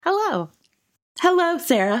Hello. Hello,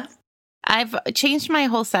 Sarah. I've changed my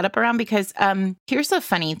whole setup around because here's a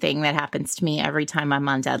funny thing that happens to me every time I'm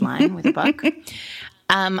on deadline with a book.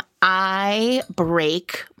 I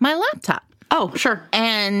break my laptop. Oh, sure.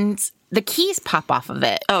 And the keys pop off of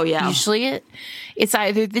it. Oh, yeah. Usually it's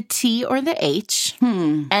either the T or the H.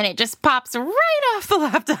 And it just pops right off the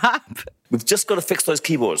laptop. We've just got to fix those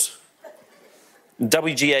keyboards.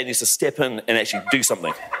 WGA needs to step in and actually do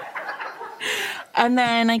something. And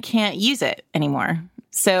then I can't use it anymore.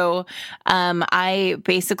 So I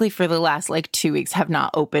basically for the last 2 weeks have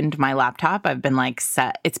not opened my laptop. I've been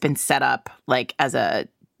it's been set up as a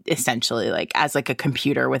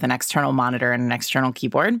computer with an external monitor and an external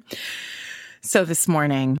keyboard. So this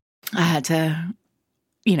morning I had to,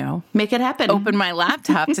 make it happen. Open my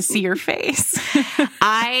laptop to see your face.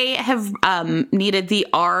 I have needed the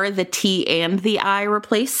R, the T, and the I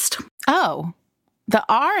replaced. Oh. The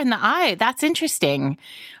R and the I, that's interesting.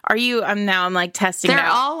 Are you, I'm testing They're it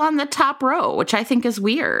out. all on the top row, which I think is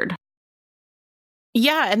weird.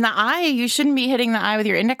 Yeah, and the I, you shouldn't be hitting the I with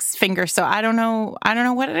your index finger, so I don't know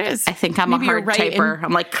what it is. I think I'm a hard typer.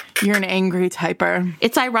 I'm you're an angry typer.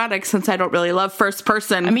 It's ironic since I don't really love first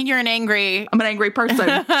person. I mean, I'm an angry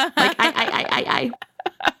person. I.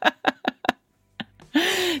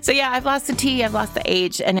 So yeah, I've lost the T, I've lost the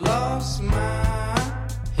H, and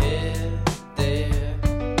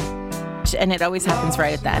it always happens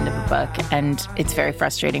right at the end of a book. And it's very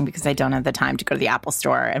frustrating because I don't have the time to go to the Apple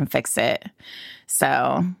store and fix it.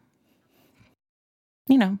 So,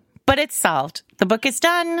 but it's solved. The book is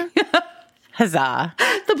done. Huzzah.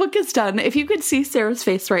 The book is done. If you could see Sarah's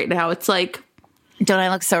face right now, it's like... Don't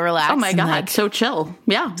I look so relaxed? Oh my God, so chill.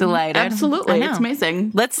 Yeah. Delighted. Absolutely. It's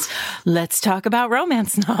amazing. Let's talk about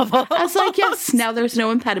romance novels. I was like, yes, now there's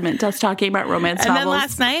no impediment to us talking about romance novels. And then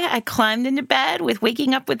last night I climbed into bed with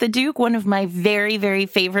Waking Up with the Duke, one of my very, very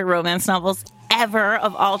favorite romance novels ever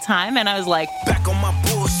of all time. And I was like, back on my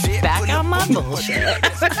bullshit. Back on my bullshit.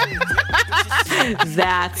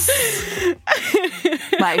 That's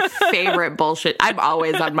my favorite bullshit. I'm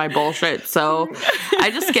always on my bullshit. So I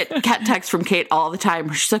just get texts from Kate all the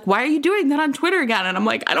time. She's like, why are you doing that on Twitter again? And I'm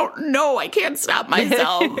like, I don't know. I can't stop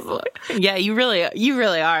myself. Yeah, you really are. You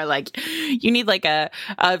need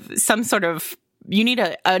you need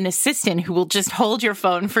an assistant who will just hold your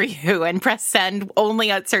phone for you and press send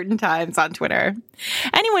only at certain times on Twitter.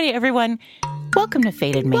 Anyway, everyone, welcome to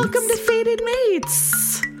Fated Mates. Welcome to Fated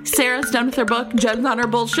Mates. Sarah's done with her book. Jen's on her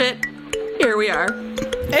bullshit. Here we are.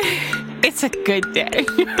 It's a good day.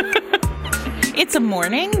 It's a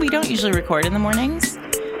morning. We don't usually record in the mornings.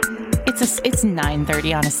 It's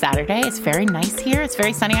 9:30 on a Saturday. It's very nice here. It's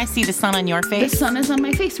very sunny. I see the sun on your face. The sun is on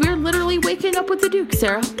my face. We're literally waking up with the Duke,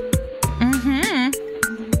 Sarah.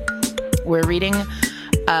 We're reading,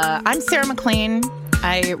 I'm Sarah McLean.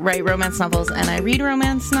 I write romance novels and I read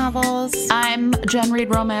romance novels. I'm Jen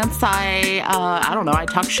Read Romance. I don't know. I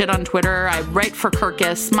talk shit on Twitter. I write for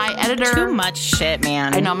Kirkus. My editor. Too much shit,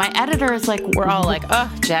 man. I know. My editor is like, we're all like, oh,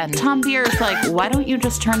 Jen. Tom Beer is like, why don't you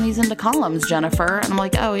just turn these into columns, Jennifer? And I'm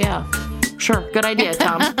like, oh, yeah. Sure. Good idea,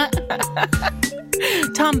 Tom.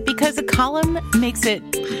 Tom, because a column makes it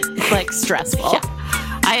stressful. Yeah.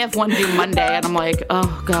 I have one due Monday, and I'm like,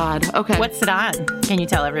 oh, God. Okay. What's it on? Can you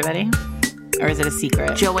tell everybody? Or is it a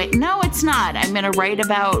secret? No, it's not. I'm going to write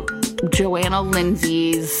about Joanna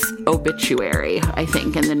Lindsay's obituary, I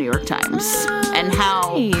think, in the New York Times. And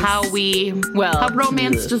how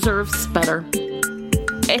romance deserves better.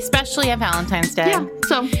 Especially at Valentine's Day. Yeah,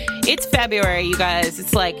 so. It's February, you guys.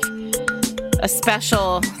 It's a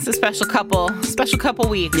special couple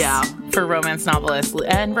weeks for romance novelists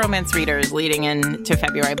and romance readers leading into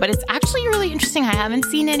February. But it's actually really interesting. I haven't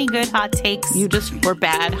seen any good hot takes or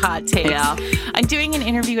bad hot takes. Yeah. I'm doing an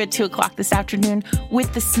interview at 2:00 this afternoon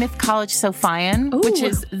with the Smith College Sophian, which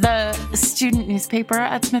is the student newspaper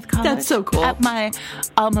at Smith College. That's so cool. At my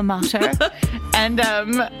alma mater. and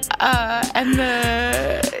the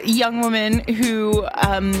young woman who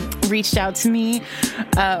reached out to me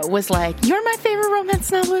was like, "You're my favorite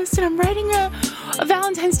romance novelist, and I'm writing a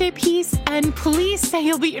Valentine's Day piece, and please say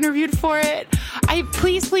you'll be interviewed for it.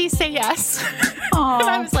 Please say yes." And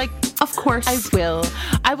I was like, of course. I will.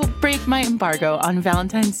 I will break my embargo on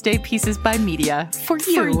Valentine's Day pieces by media for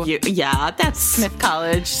you. Yeah, that's Smith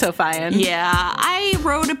College, Sophian. Yeah, I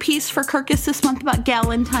wrote a piece for Kirkus this month about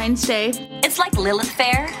Galentine's Day. It's like Lilith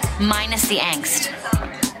Fair, minus the angst.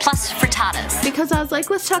 Plus frittatas. Because I was like,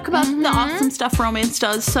 let's talk about the awesome stuff romance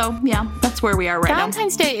does. So, yeah, that's where we are right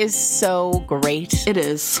Valentine's Day is so great. It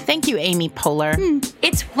is. Thank you, Amy Poehler.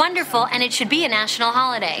 It's wonderful, and it should be a national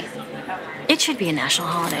holiday. It should be a national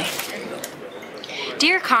holiday.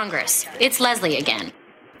 Dear Congress, it's Leslie again.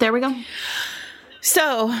 there we go.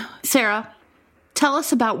 So, Sarah, tell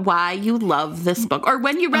us about why you love this book, or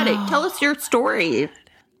when you read it. Tell us your story.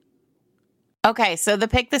 Okay, so the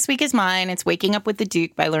pick this week is mine. It's Waking Up with the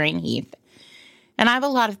Duke by Lorraine Heath. And I have a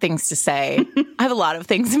lot of things to say. I have a lot of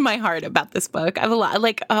things in my heart about this book. I have a lot,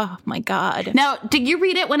 like, oh my God. Now, did you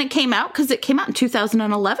read it when it came out? Because it came out in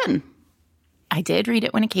 2011. I did read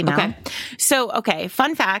it when it came out. So,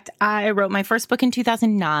 fun fact. I wrote my first book in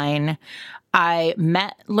 2009. I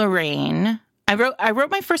met Lorraine. I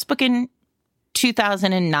wrote my first book in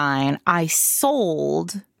 2009. I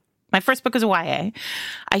sold... My first book was a YA.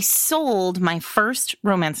 I sold my first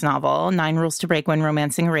romance novel, 9 Rules to Break When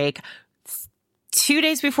Romancing a Rake, 2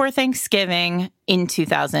 days before Thanksgiving in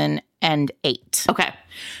 2008. Okay.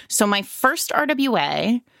 So my first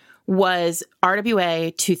RWA was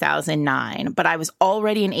RWA 2009, but I was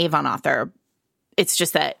already an Avon author. It's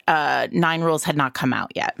just that 9 Rules had not come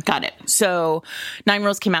out yet. Got it. So 9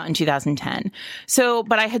 Rules came out in 2010. So,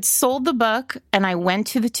 but I had sold the book, and I went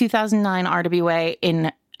to the 2009 RWA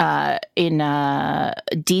in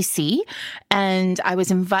DC, and I was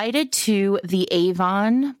invited to the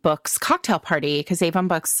Avon Books cocktail party, because Avon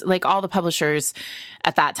Books, like all the publishers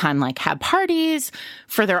at that time, like had parties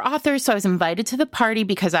for their authors. So I was invited to the party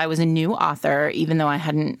because I was a new author, even though I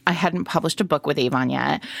hadn't published a book with Avon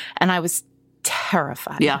yet, and I was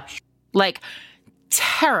terrified. Yeah, like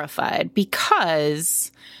terrified,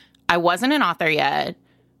 because I wasn't an author yet.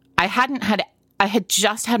 I had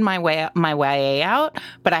just had my YA out,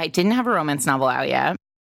 but I didn't have a romance novel out yet.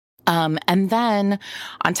 And then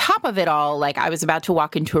on top of it all, like I was about to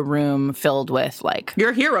walk into a room filled with like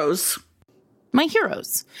your heroes, my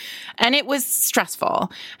heroes. And it was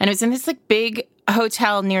stressful. And it was in this like big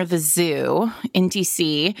hotel near the zoo in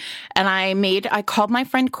DC. And I called my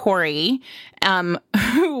friend Corey,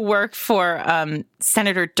 who worked for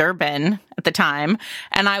Senator Durbin at the time.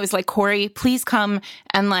 And I was like, Corey, please come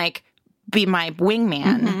and like be my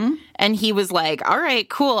wingman. Mm-hmm. And he was like, all right,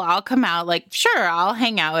 cool, I'll come out. Like, sure, I'll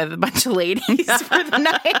hang out with a bunch of ladies for the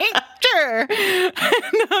night. Sure.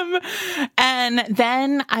 And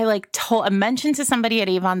then I mentioned to somebody at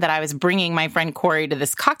Avon that I was bringing my friend Corey to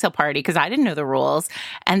this cocktail party because I didn't know the rules.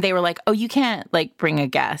 And they were like, oh, you can't like bring a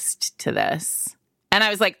guest to this. And I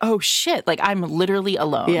was like, oh shit, like I'm literally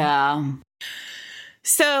alone. Yeah.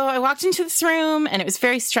 So I walked into this room and it was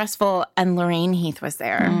very stressful, and Lorraine Heath was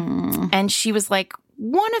there. And she was like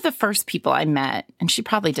one of the first people I met, and she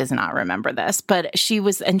probably does not remember this, but she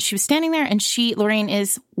was standing there, and Lorraine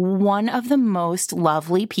is one of the most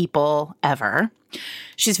lovely people ever.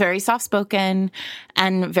 She's very soft-spoken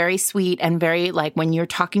and very sweet, and very like when you're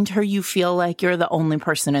talking to her, you feel like you're the only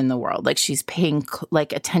person in the world. Like she's paying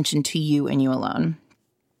like attention to you and you alone.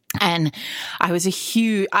 And I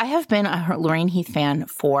have been a Lorraine Heath fan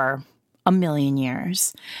for a million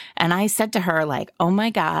years. And I said to her, like, oh my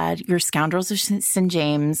God, your Scoundrels of St.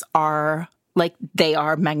 James are like, they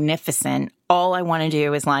are magnificent. All I want to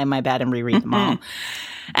do is lie in my bed and reread them all.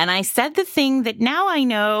 And I said the thing that now I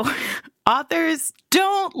know authors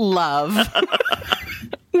don't love,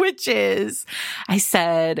 which is, I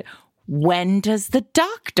said, when does the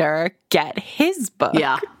doctor get his book?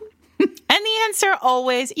 Yeah. And the answer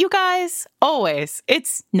always, you guys, always,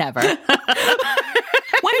 it's never. When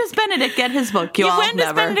does Benedict get his book? When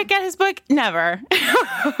does Benedict get his book? Never.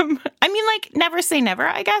 I mean, like, never say never,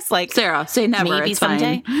 I guess. Like, Sarah, say never. Maybe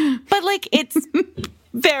someday. Fine. But, like, it's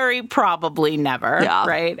very probably never,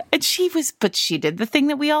 right? And she did the thing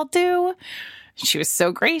that we all do. She was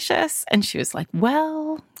so gracious. And she was like,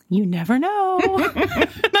 well, you never know. And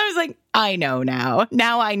I was like, I know now.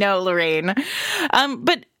 Now I know, Lorraine.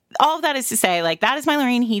 But all of that is to say, like, that is my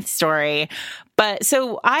Lorraine Heath story. But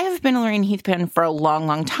so I have been a Lorraine Heath fan for a long,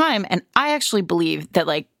 long time. And I actually believe that,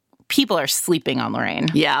 like, people are sleeping on Lorraine.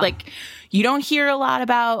 Yeah. Like, you don't hear a lot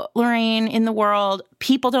about Lorraine in the world.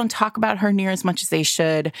 People don't talk about her near as much as they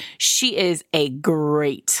should. She is a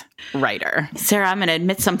great writer. Sarah, I'm going to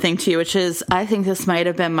admit something to you, which is I think this might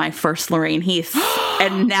have been my first Lorraine Heath.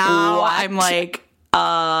 And now I'm like,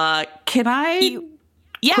 can I...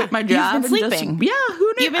 quit my job. You've been sleeping. Who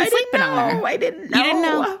knew? You've been sleeping on her. I didn't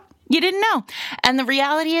know. You didn't know. And the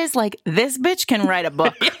reality is, like, this bitch can write a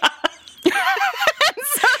book.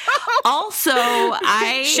 Also,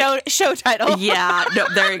 show title. Yeah, no,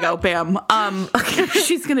 there you go, bam.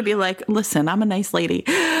 She's gonna be like, listen, I'm a nice lady.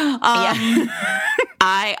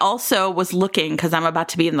 I also was looking because I'm about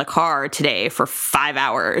to be in the car today for 5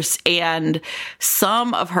 hours, and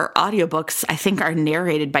some of her audiobooks I think are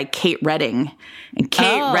narrated by Kate Redding, and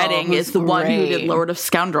Kate Redding is the one who did Lord of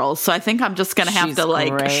Scoundrels. So I think I'm just going to have to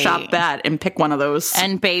like shop that and pick one of those.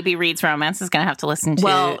 And Baby Reads Romance is going to have to listen to.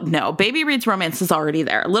 Well, no, Baby Reads Romance is already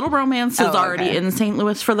there. Little Romance is already in St.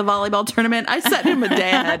 Louis for the volleyball tournament. I sent him a day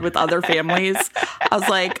ahead with other families. I was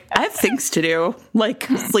like, I have things to do, like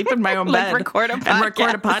sleep in my own bed, record a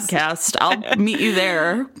podcast. I'll meet you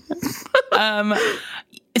there.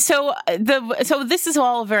 So this is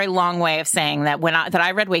all a very long way of saying that that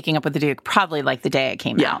I read Waking Up with the Duke probably like the day it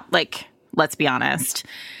came out. Like, let's be honest.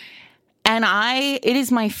 And it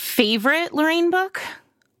is my favorite Lorraine book,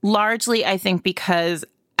 largely I think because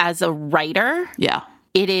as a writer,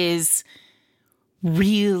 it is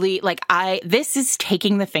really like this is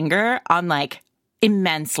taking the finger on like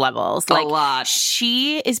immense levels. Like, a lot.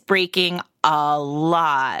 She is breaking a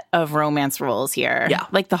lot of romance rules here. Yeah.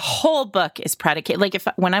 Like the whole book is predicated. Like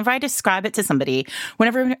whenever I describe it to somebody,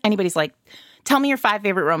 whenever anybody's like, tell me your 5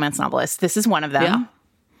 favorite romance novelists, this is one of them.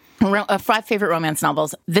 Yeah. 5 favorite romance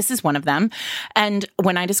novels, this is one of them. And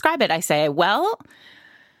when I describe it, I say, well,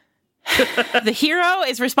 the hero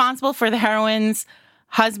is responsible for the heroine's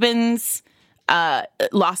husband's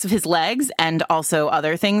loss of his legs and also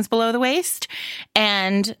other things below the waist.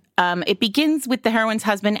 And it begins with the heroine's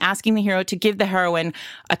husband asking the hero to give the heroine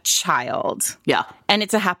a child. Yeah. And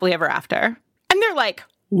it's a happily ever after. And they're like,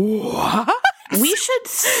 what? We should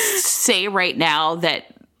say right now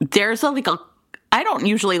that there's I don't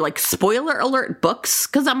usually like spoiler alert books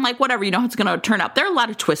because I'm like, whatever, you know how it's going to turn out. There are a lot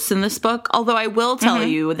of twists in this book, although I will tell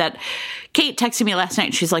you that Kate texted me last night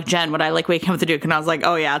and she's like, Jen, would I like Waking Up with the Duke? And I was like,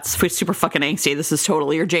 oh yeah, it's super fucking angsty. This is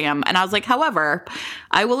totally your jam. And I was like, however,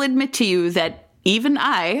 I will admit to you that even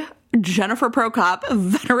I, Jennifer Prokop, a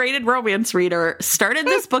venerated romance reader, started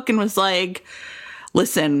this book and was like,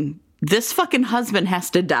 listen, this fucking husband has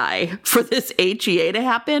to die for this HEA to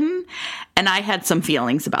happen. And I had some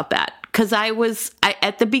feelings about that. Because I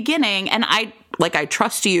at the beginning, and I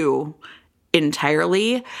trust you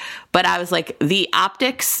entirely, but I was like, the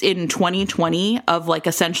optics in 2020 of like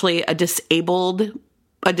essentially a disabled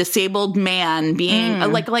man being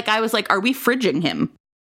like I was like, are we fridging him?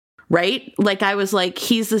 Right? Like I was like,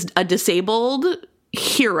 he's a disabled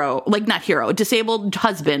hero, like not hero, a disabled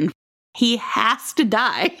husband. He has to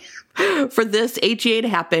die for this HEA to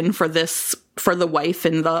happen for the wife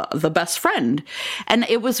and the best friend. And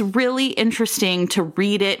it was really interesting to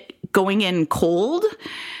read it going in cold,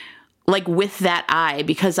 like with that eye,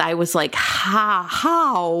 because I was like,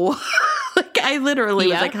 how? Like I literally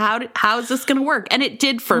was like, how is this going to work? And it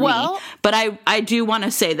did for me. But I do want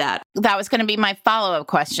to say that. That was going to be my follow-up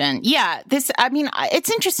question. Yeah, it's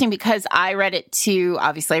interesting because I read it too.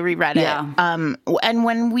 Obviously, I reread it. And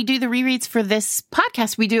when we do the rereads for this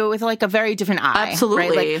podcast, we do it with like a very different eye.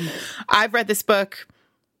 Absolutely. Right? Like, I've read this book,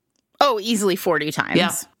 easily 40 times.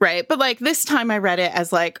 Yeah. Right? But like this time I read it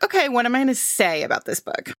as like, okay, what am I going to say about this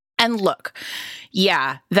book? And look,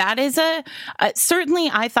 yeah, that is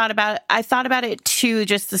certainly I thought about it too,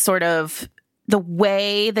 just the sort of the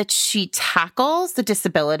way that she tackles the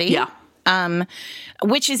disability. Yeah.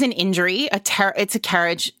 Which is an injury. It's a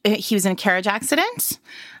carriage. He was in a carriage accident.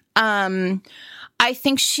 I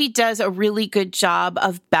think she does a really good job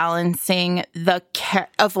of balancing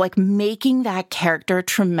of like making that character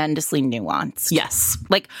tremendously nuanced. Yes.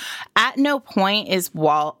 Like at no point is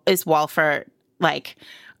Walford like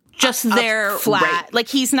just there flat. Right. Like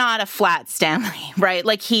he's not a flat Stanley, right?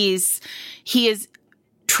 Like he is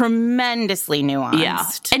tremendously nuanced. Yeah.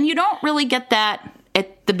 And you don't really get that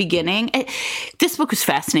at the beginning. This book was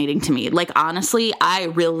fascinating to me. Like honestly, I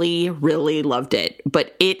really, really loved it.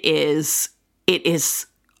 But it is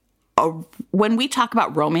when we talk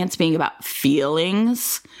about romance being about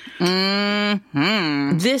feelings,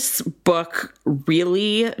 this book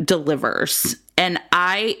really delivers. And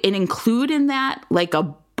I include in that like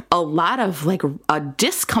a lot of like a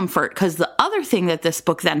discomfort, because the other thing that this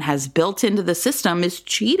book then has built into the system is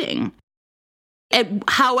cheating.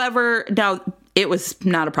 However, now it was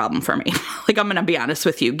not a problem for me. Like, I'm going to be honest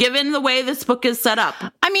with you, given the way this book is set up.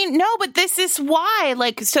 I mean, no, but this is why.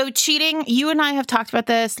 Like, so cheating, you and I have talked about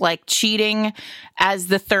this, like cheating as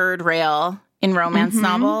the third rail in romance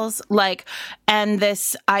novels. Like, and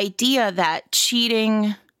this idea that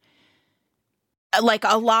cheating, like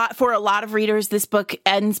for a lot of readers, this book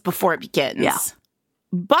ends before it begins. Yeah.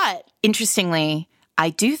 But interestingly, I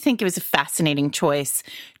do think it was a fascinating choice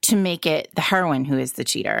to make it the heroine who is the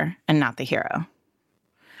cheater and not the hero.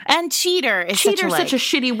 And cheater is such a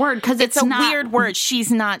shitty word because it's a weird word.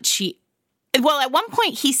 She's not Well, at one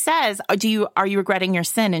point he says, are you regretting your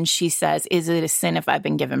sin? And she says, is it a sin if I've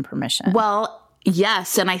been given permission? Well,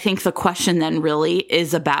 yes. And I think the question then really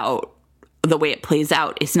is about the way it plays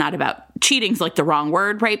out. It's not about cheating's like the wrong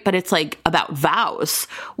word, right? But it's like about vows.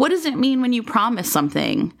 What does it mean when you promise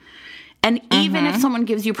something? And even if someone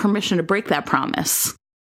gives you permission to break that promise,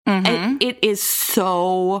 it is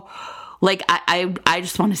so... Like, I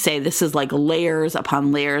just want to say this is like layers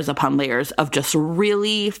upon layers upon layers of just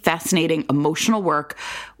really fascinating emotional work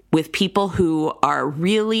with people who are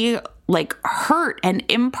really like hurt and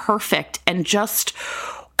imperfect and just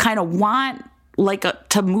kind of want like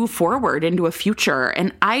to move forward into a future.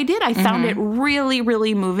 And I found it really,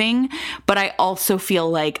 really moving. But I also feel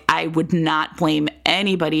like I would not blame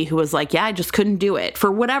anybody who was like, yeah, I just couldn't do it for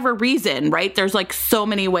whatever reason, right? There's like so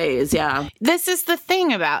many ways. Yeah. This is the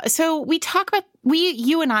thing so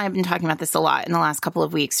you and I have been talking about this a lot in the last couple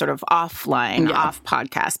of weeks, sort of offline, off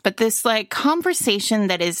podcast, but this like conversation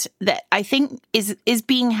that I think is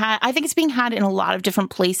being had, I think it's being had in a lot of different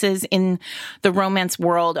places in the romance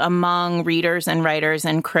world among readers and writers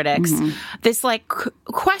and critics. This like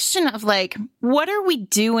question of like, what are we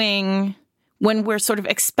doing when we're sort of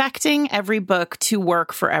expecting every book to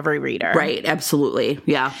work for every reader? Right. Absolutely.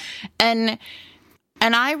 Yeah. And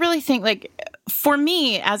I really think like, for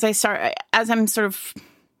me, as I'm sort of,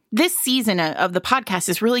 this season of the podcast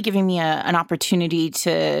is really giving me an opportunity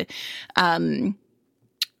to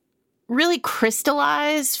really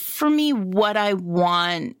crystallize for me what I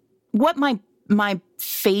want, what my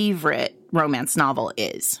favorite romance novel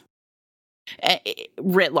is,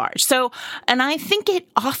 writ large. So, and I think it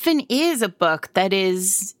often is a book that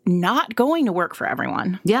is not going to work for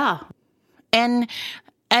everyone. Yeah. And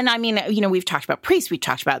I mean, we've talked about Priest, we've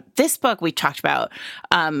talked about this book, we've talked about,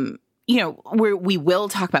 we will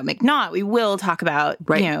talk about McNaught, we will talk about,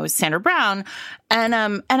 Sandra Brown.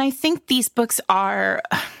 And I think these books are,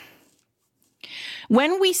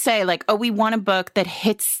 when we say like, oh, we want a book that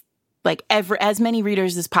hits like as many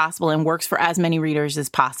readers as possible and works for as many readers as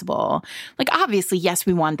possible. Like, obviously, yes,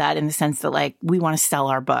 we want that in the sense that like, we want to sell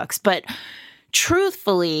our books, but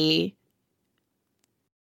truthfully,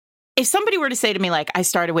 if somebody were to say to me, like, I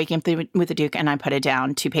started Waking Up with the Duke and I put it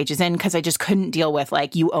down 2 pages in because I just couldn't deal with,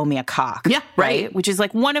 like, you owe me a cock. Yeah, right. Which is,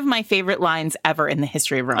 like, one of my favorite lines ever in the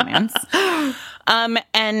history of romance.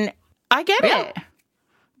 And I get it.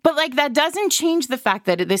 But, like, that doesn't change the fact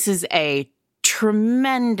that this is a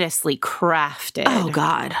tremendously crafted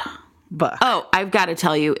book. Oh, I've got to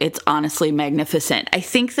tell you, it's honestly magnificent. I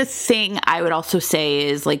think the thing I would also say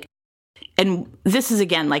is, like, and this is,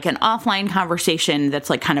 again, like an offline conversation that's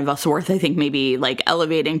like kind of us worth, I think, maybe like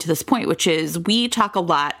elevating to this point, which is we talk a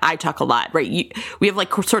lot. I talk a lot, right? We have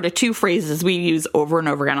like sort of 2 phrases we use over and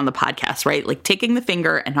over again on the podcast, right? Like taking the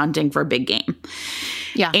finger and hunting for a big game.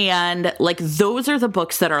 Yeah. And like those are the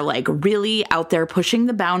books that are like really out there pushing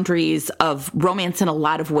the boundaries of romance in a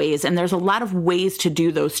lot of ways. And there's a lot of ways to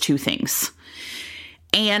do those 2 things.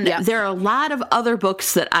 And there are a lot of other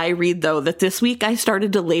books that I read, though, that this week I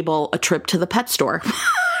started to label a trip to the pet store,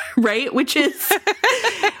 right? Which is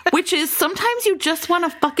sometimes you just want to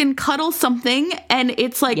fucking cuddle something and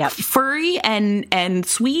it's like furry and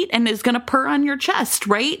sweet and is going to purr on your chest,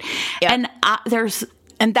 right? Yep.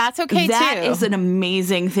 And that's okay, too. That is an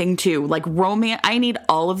amazing thing, too. Like, romance, I need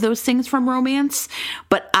all of those things from romance,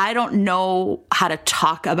 but I don't know how to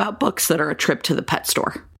talk about books that are a trip to the pet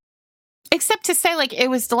store. Except to say, like, it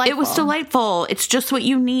was delightful. It was delightful. It's just what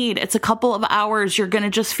you need. It's a couple of hours. You're going to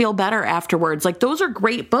just feel better afterwards. Like, those are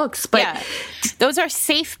great books. But those are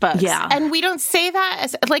safe books. Yeah. And we don't say that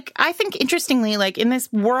as, like, I think, interestingly, like, in this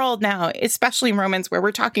world now, especially in romance, where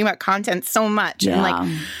we're talking about content so much. Yeah.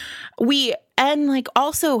 And, like,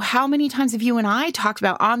 also, how many times have you and I talked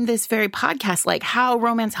about on this very podcast, like, how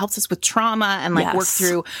romance helps us with trauma and, like, work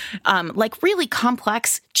through, like, really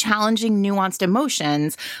complex, challenging, nuanced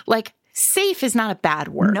emotions. Like, safe is not a bad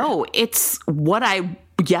word. No, it's what I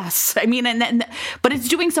mean, but it's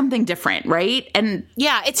doing something different, right? And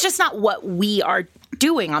yeah, it's just not what we are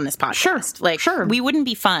doing on this podcast. Sure. We wouldn't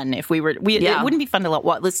be fun if we were, it wouldn't be fun to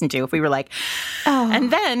listen to if we were like,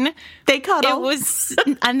 and then they cuddle.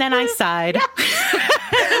 And then I sighed.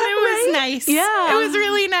 It was nice. Yeah. It was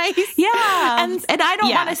really nice. Yeah. And I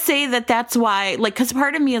don't want to say that that's why, like, because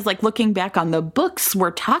part of me is like looking back on the books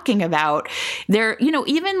we're talking about, they're,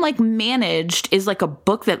 even like Managed is like a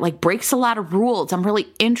book that like breaks a lot of rules. I'm really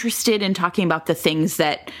interested in talking about the things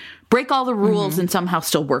that break all the rules and somehow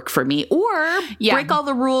still work for me, or break all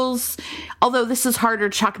the rules, although this is harder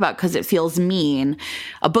to talk about because it feels mean,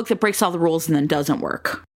 a book that breaks all the rules and then doesn't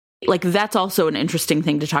work. Like, that's also an interesting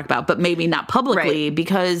thing to talk about, but maybe not publicly,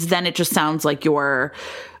 because then it just sounds like you're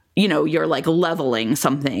you're like leveling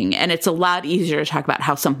something, and it's a lot easier to talk about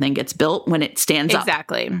how something gets built when it stands up.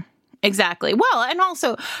 Exactly. Well, and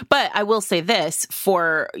also, but I will say this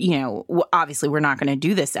for, obviously we're not going to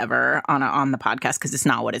do this ever on the podcast because it's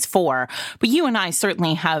not what it's for. But you and I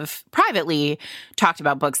certainly have privately talked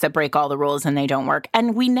about books that break all the rules and they don't work.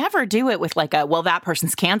 And we never do it with like that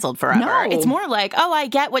person's canceled forever. No. It's more like, I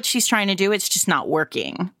get what she's trying to do. It's just not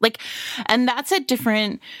working. And that's a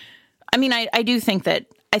different, I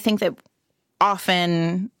think that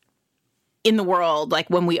often in the world, like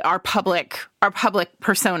when our public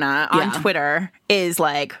persona on Twitter is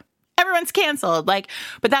like, everyone's canceled. But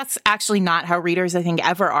that's actually not how readers, I think,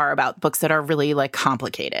 ever are about books that are really like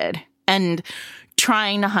complicated and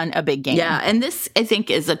trying to hunt a big game. Yeah. And this, I think,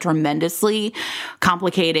 is a tremendously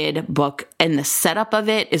complicated book. And the setup of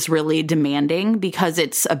it is really demanding because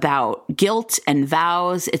it's about guilt and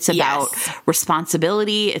vows. It's about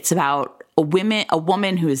responsibility. It's about a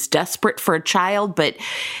woman who is desperate for a child, but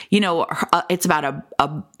it's about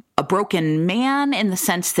a broken man in the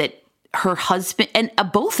sense that her husband and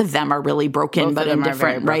both of them are really broken, but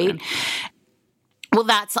indifferent, right? Well,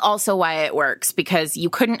 that's also why it works, because you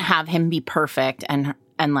couldn't have him be perfect and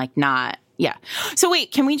like not. Yeah. So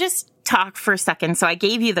wait, can we just talk for a second? So I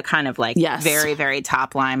gave you the kind of like very, very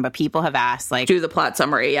top line, but people have asked like, do the plot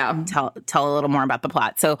summary. Yeah. Tell a little more about the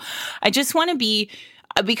plot. So I just want to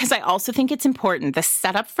because I also think it's important. The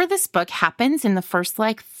setup for this book happens in the first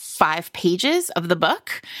 5 pages of the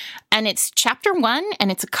book, and it's chapter 1,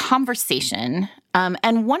 and it's a conversation.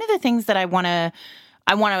 And one of the things that I want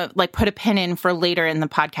to like put a pin in for later in the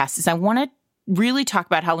podcast is I want to really talk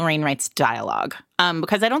about how Lorraine writes dialogue,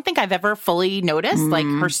 because I don't think I've ever fully noticed like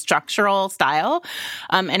her structural style,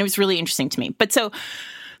 and it was really interesting to me. But so.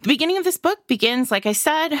 The beginning of this book begins, like I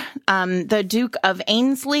said, the Duke of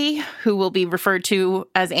Ainsley, who will be referred to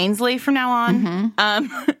as Ainsley from now on,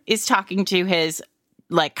 is talking to his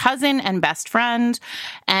cousin and best friend,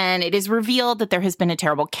 and it is revealed that there has been a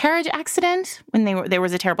terrible carriage accident. There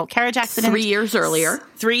was a terrible carriage accident 3 years earlier.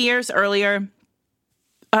 3 years earlier.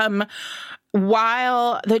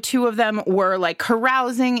 While the two of them were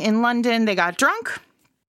carousing in London, they got drunk.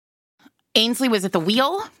 Ainsley was at the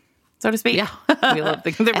wheel, so to speak. Yeah. We love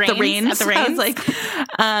the reins. At the reins.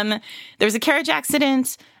 There was a carriage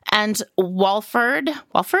accident, and Walford.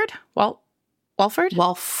 I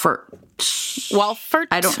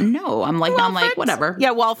don't know. I'm like, whatever. Yeah,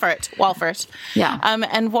 Walford. Yeah.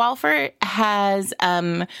 And Walford has,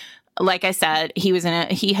 like I said,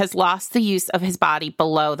 he has lost the use of his body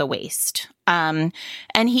below the waist. And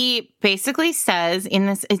he basically says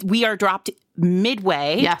we are dropped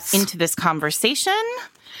midway into this conversation.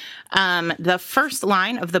 The first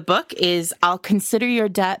line of the book is, "I'll consider your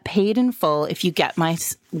debt paid in full if you get my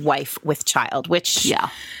wife with child," which,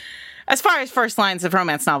 as far as first lines of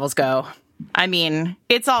romance novels go,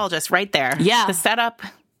 it's all just right there. Yeah. The setup,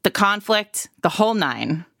 the conflict, the whole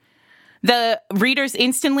nine. The readers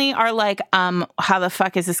instantly are like, how the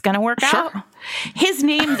fuck is this going to work out? His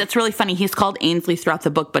name, that's really funny. He's called Ainsley throughout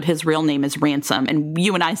the book, but his real name is Ransom. And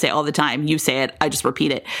you and I say all the time, you say it, I just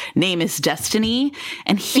repeat it. Name is Destiny.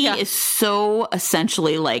 And he is so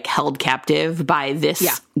essentially held captive by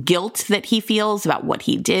this guilt that he feels about what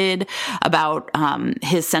he did, about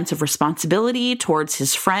his sense of responsibility towards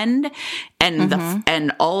his friend, and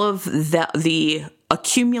and all of the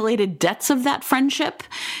accumulated debts of that friendship.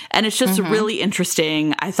 And it's just really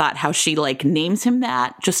interesting, I thought, how she names him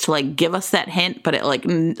that, just to give us that hint, but it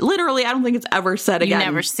literally I don't think it's ever said again. You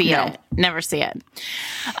never see it.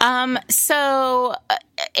 So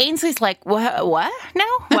Ainsley's like, what? No?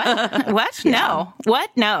 What? What? No.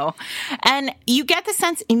 What? No. And you get the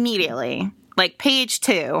sense immediately, page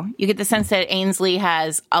 2, you get the sense that Ainsley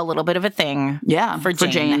has a little bit of a thing for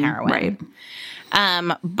Jane the heroine. Right.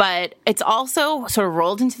 But it's also sort of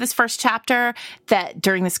rolled into this first chapter that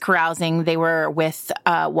during this carousing, they were with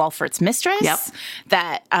Walford's mistress,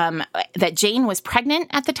 that Jane was pregnant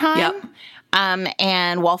at the time.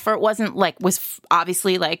 And Walford wasn't was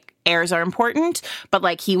obviously heirs are important,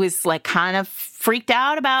 but he was kind of freaked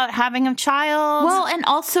out about having a child. Well, and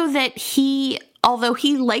also that although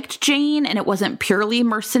he liked Jane and it wasn't purely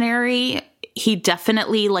mercenary, he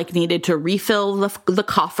definitely needed to refill the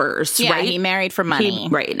coffers, right? He married for money.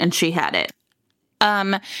 Right, and she had it.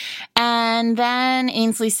 And then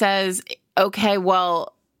Ainsley says, okay,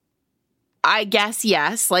 well, I guess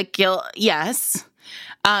yes, yes.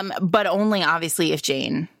 But only obviously if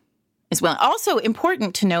Jane is willing. Also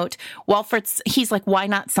important to note, he's like, why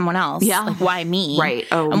not someone else? Yeah. Like, why me? Right.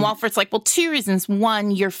 Oh. And Walfert's like, well, 2 reasons.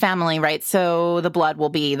 1, your family, right? So the blood will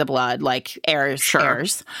be the blood, like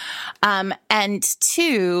heirs. And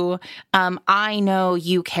 2, I know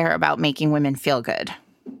you care about making women feel good.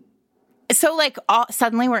 So, like,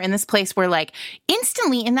 suddenly we're in this place where, like,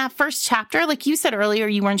 instantly in that first chapter, like you said earlier,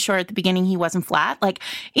 you weren't sure at the beginning he wasn't flat. Like,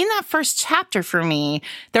 in that first chapter for me,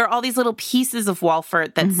 there are all these little pieces of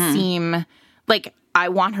Walfert that seem like, I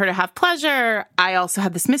want her to have pleasure. I also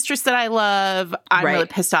have this mistress that I love. I'm really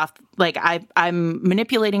pissed off. Like, I'm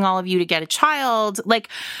manipulating all of you to get a child. Like,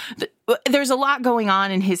 there's a lot going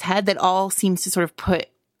on in his head that all seems to sort of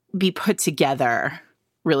be put together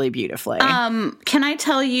really beautifully. Can I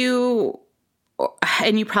tell you,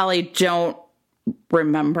 and you probably don't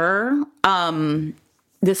remember,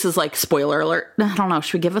 this is like spoiler alert. I don't know.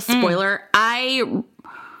 Should we give a spoiler?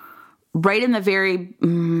 Right in the very,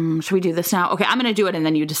 should we do this now? Okay, I'm going to do it and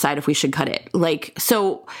then you decide if we should cut it. Like,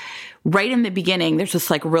 so right in the beginning, there's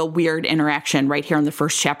this like real weird interaction right here in the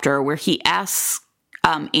first chapter where he asks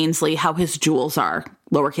Ainsley how his jewels are,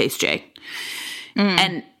 lowercase j.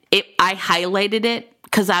 And I highlighted it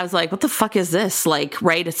because I was like, what the fuck is this? Like,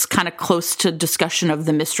 right? It's kind of close to discussion of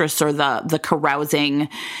the mistress or the carousing.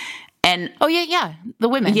 And the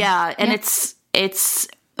women. Yeah, and it's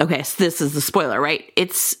okay, so this is the spoiler, right?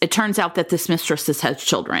 It turns out that this mistress has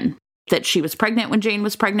children. That she was pregnant when Jane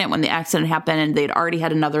was pregnant when the accident happened, and they'd already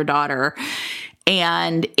had another daughter.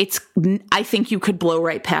 And I think you could blow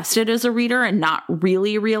right past it as a reader and not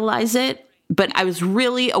really realize it. But I was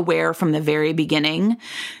really aware from the very beginning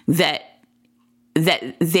that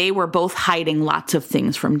they were both hiding lots of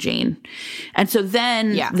things from Jane. And so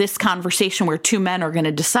then this conversation where 2 men are going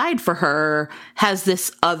to decide for her has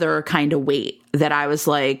this other kind of weight that I was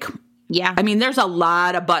like, I mean, there's a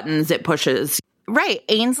lot of buttons it pushes. Right.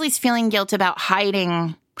 Ainsley's feeling guilt about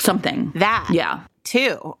hiding something. That. Yeah.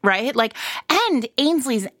 Too, right? Like, and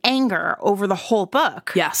Ainsley's anger over the whole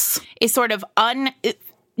book. Yes. Is sort of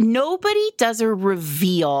nobody does a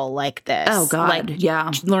reveal like this. Oh, God.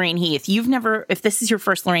 Like, Lorraine Heath, if this is your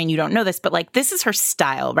first Lorraine, you don't know this, but like, this is her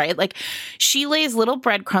style, right? Like, she lays little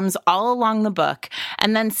breadcrumbs all along the book,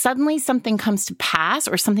 and then suddenly something comes to pass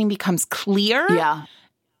or something becomes clear. Yeah.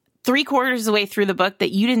 3/4 of the way through the book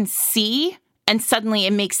that you didn't see. And suddenly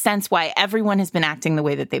it makes sense why everyone has been acting the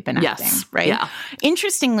way that they've been acting, right? Yeah.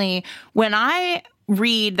 Interestingly, when I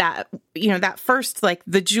read that, that first, like,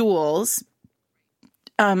 the jewels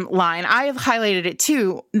line, I have highlighted it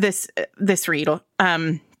too, this read.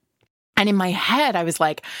 And in my head, I was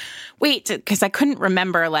like, wait, because I couldn't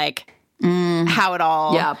remember, like, how it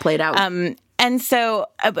all played out. And so,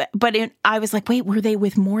 I was like, wait, were they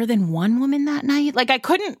with more than one woman that night? Like,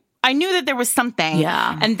 I knew that there was something.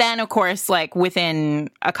 Yeah. And then, of course, like,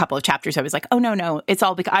 within a couple of chapters, I was like, oh, no, it's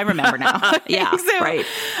all because I remember now. Right.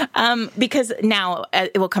 Because now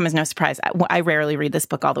it will come as no surprise. I rarely read this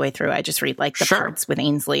book all the way through. I just read, like, the parts with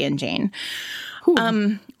Ainsley and Jane.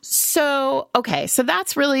 So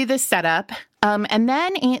that's really the setup. And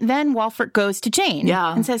then Walfert goes to Jane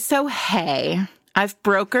and says, so, hey, I've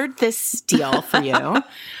brokered this deal for you.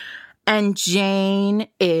 And Jane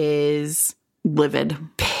is livid,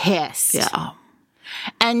 pissed. Yeah.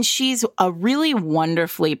 And she's a really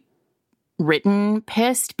wonderfully written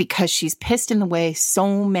pissed, because she's pissed in the way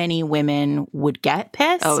so many women would get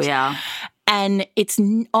pissed. Oh, yeah. And it's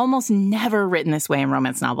almost never written this way in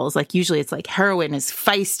romance novels. Like, usually it's like heroine is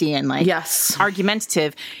feisty and, like,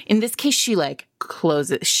 argumentative. In this case, she, like,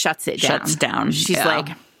 shuts down. She's like,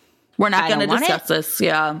 we're not going to discuss this.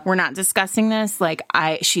 Yeah. We're not discussing this. Like,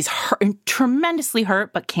 she's tremendously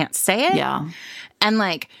hurt, but can't say it. Yeah. And,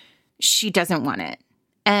 like, she doesn't want it.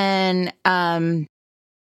 And, and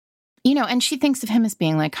she thinks of him as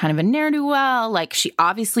being, like, kind of a ne'er-do-well. Like, she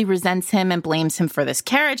obviously resents him and blames him for this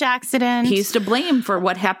carriage accident. He's to blame for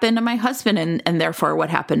what happened to my husband and therefore what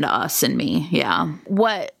happened to us and me. Yeah.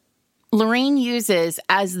 What Lorraine uses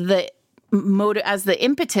as the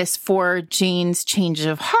impetus for Jane's change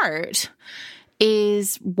of heart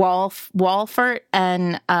is Walfert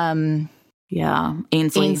and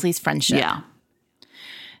Ainsley's friendship. Yeah.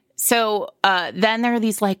 So then there are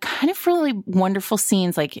these, like, kind of really wonderful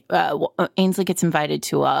scenes. Like, Ainsley gets invited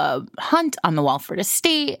to a hunt on the Walfert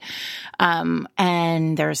estate,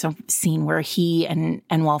 and there's a scene where he and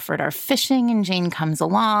Walfert are fishing, and Jane comes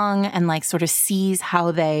along and, like, sort of sees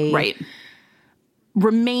how they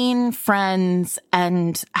remain friends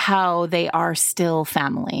and how they are still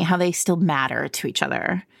family, how they still matter to each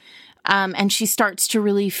other. And she starts to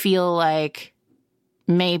really feel like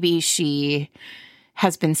maybe she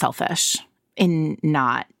has been selfish in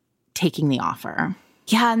not taking the offer.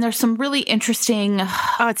 Yeah, and there's some really interesting...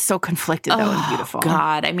 Oh, it's so conflicted, though, and beautiful.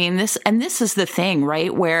 God, I mean, this is the thing,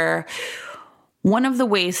 right? Where one of the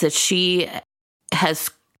ways that she has...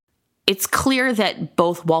 It's clear that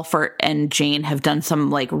both Wolfert and Jane have done some,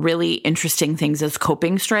 like, really interesting things as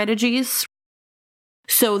coping strategies.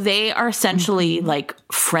 So they are essentially, like,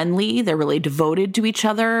 friendly. They're really devoted to each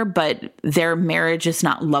other, but their marriage is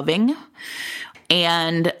not loving.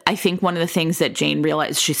 And I think one of the things that Jane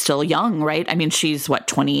realized, she's still young, right? I mean, she's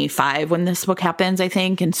 25 when this book happens, I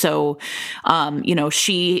think. And so,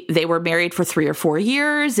 they were married for 3 or 4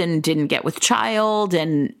 years and didn't get with child.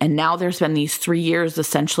 And now there's been these 3 years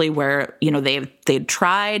essentially where, they'd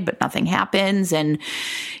tried, but nothing happens. And,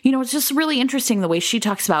 it's just really interesting the way she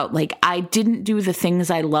talks about, like, I didn't do the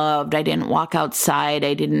things I loved. I didn't walk outside.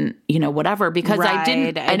 I didn't, whatever, because I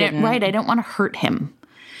didn't want to hurt him.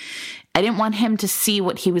 I didn't want him to see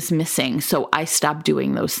what he was missing, so I stopped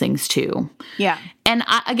doing those things too. Yeah. And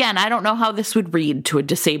I don't know how this would read to a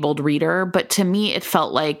disabled reader, but to me it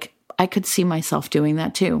felt like I could see myself doing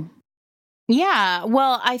that too. Yeah,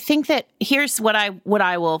 well, I think that here's what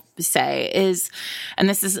I will say is, and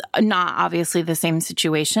this is not obviously the same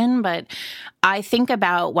situation, but I think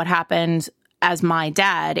about what happened as my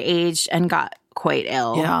dad aged and got quite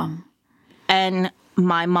ill. Yeah. And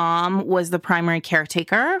my mom was the primary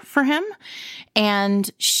caretaker for him, and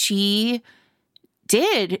she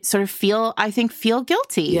did sort of feel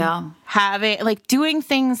guilty. Yeah. Having, like, doing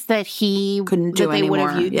things that he couldn't do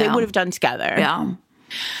anymore. They would have done together. Yeah.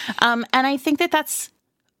 And I think that that's,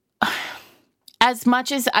 as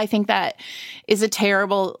much as I think that is a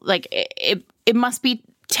terrible, like, it must be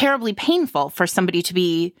terribly painful for somebody to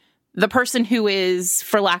be the person who is,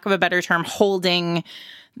 for lack of a better term, holding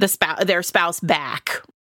their spouse back.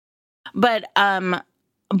 But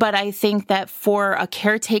I think that for a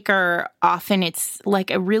caretaker, often it's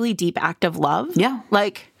like a really deep act of love. Yeah.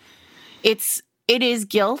 Like it is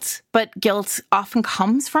guilt, but guilt often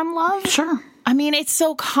comes from love. Sure. I mean, it's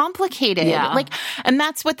so complicated. Yeah. Like, and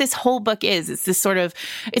that's what this whole book is. It's this sort of,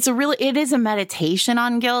 it is a meditation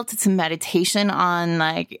on guilt. It's a meditation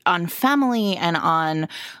on family and on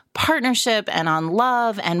partnership and on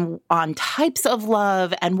love and on types of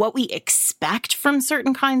love and what we expect from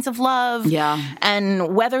certain kinds of love. Yeah.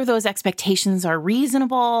 And whether those expectations are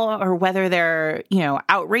reasonable or whether they're,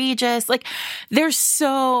 outrageous. Like, there's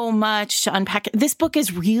so much to unpack. This book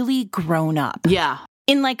is really grown up. Yeah.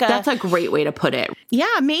 That's a great way to put it. Yeah,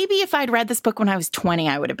 maybe if I'd read this book when I was 20,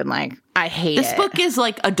 I would have been like, I hate this it. This book is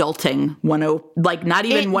like adulting, like not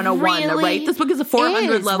even it 101, really right? This book is a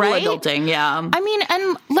 400 level right? adulting, yeah. I mean,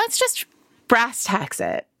 and let's just brass tacks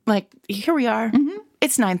it. Like, here we are. Mm-hmm.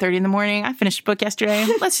 It's 9:30 in the morning. I finished a book yesterday.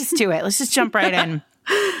 Let's just do it. Let's just jump right in.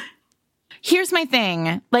 Here's my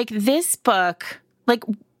thing. Like, this book, like,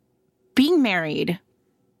 being married,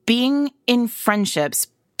 being in friendships,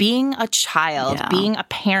 being a child, being a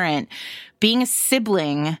parent, being a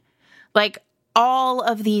sibling, like, all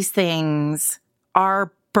of these things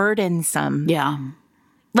are burdensome. Yeah.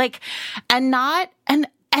 Like, and not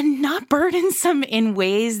burdensome in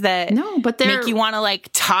ways that make you want to, like,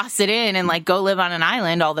 toss it in and, like, go live on an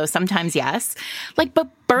island, although sometimes yes. Like, but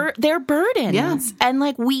they're burdens. Yeah. And,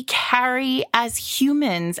 like, we carry as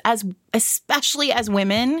humans, especially as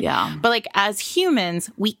women, but, like, as humans,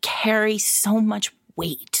 we carry so much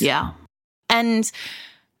weight. Yeah. And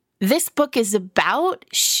this book is about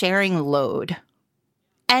sharing load.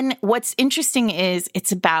 And what's interesting is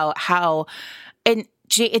it's about how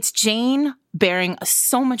it's Jane bearing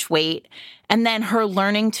so much weight and then her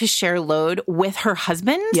learning to share load with her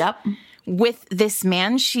husband. Yep. With this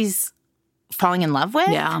man she's falling in love with.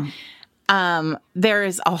 Yeah.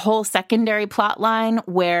 There's a whole secondary plot line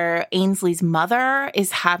where Ainsley's mother is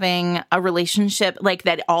having a relationship like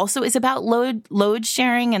that also is about load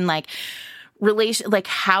sharing and like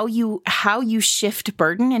how you shift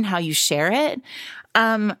burden and how you share it.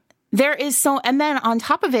 There is and then on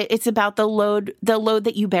top of it, it's about the load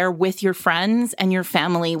that you bear with your friends and your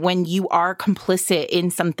family when you are complicit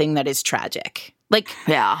in something that is tragic. Like,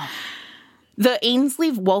 yeah. The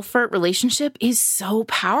Ainsley-Wolfert relationship is so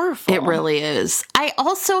powerful. It really is.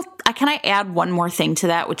 Can I add one more thing to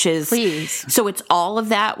that, which is... Please. So it's all of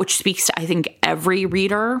that, which speaks to, I think, every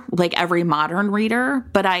reader, like every modern reader.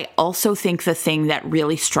 But I also think the thing that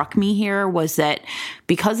really struck me here was that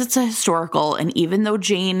because it's a historical, and even though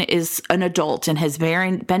Jane is an adult and has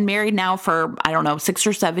been married now for, 6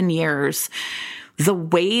 or 7 years, the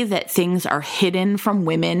way that things are hidden from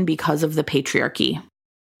women because of the patriarchy.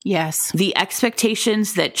 Yes. The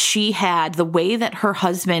expectations that she had, the way that her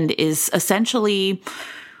husband is essentially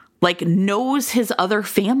like knows his other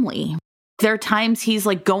family. There are times he's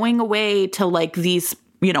like going away to like these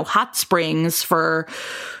hot springs for,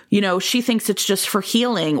 she thinks it's just for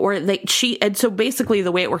healing, and so basically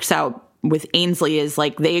the way it works out with Ainsley is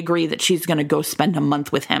like they agree that she's going to go spend a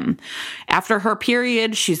month with him. After her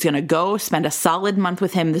period, she's going to go spend a solid month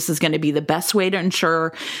with him. This is going to be the best way to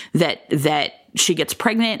ensure that she gets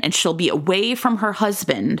pregnant and she'll be away from her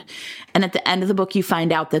husband. And at the end of the book, you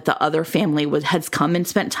find out that the other family has come and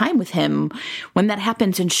spent time with him when that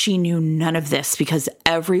happens. And she knew none of this because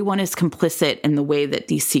everyone is complicit in the way that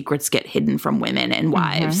these secrets get hidden from women and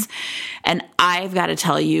wives. And I've got to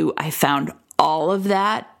tell you, I found all of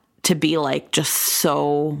that to be like just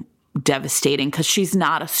so devastating because she's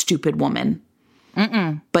not a stupid woman.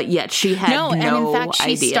 But yet she had no idea. And in fact,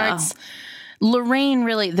 she starts... Lorraine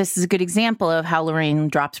really, this is a good example of how Lorraine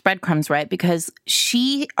drops breadcrumbs, right? Because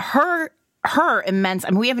her immense,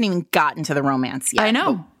 we haven't even gotten to the romance yet. I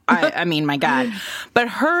know. I mean, my God. But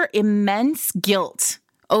her immense guilt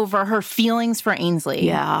over her feelings for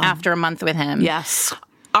Ainsley after a month with him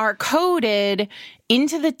are coded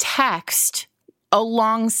into the text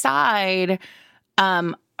alongside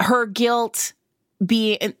her guilt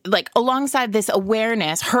be like alongside this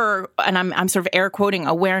awareness, and I'm sort of air quoting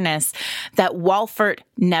awareness that Walford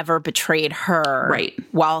never betrayed her, right?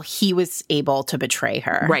 While he was able to betray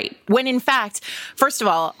her, right? When in fact, first of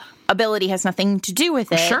all, ability has nothing to do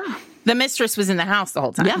with it. Sure, the mistress was in the house the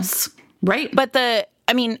whole time. Yes, right. But then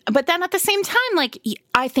at the same time, like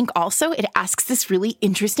I think also it asks this really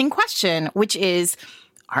interesting question, which is,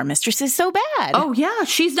 our mistress is so bad. Oh, yeah.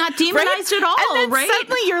 She's not demonized at all, and then right?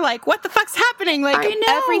 Suddenly you're like, what the fuck's happening? Like, I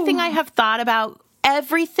know.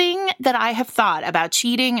 everything that I have thought about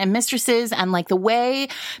cheating and mistresses and like the way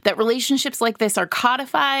that relationships like this are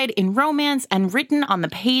codified in romance and written on the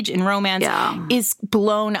page in romance is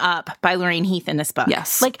blown up by Lorraine Heath in this book.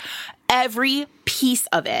 Yes. Like, every piece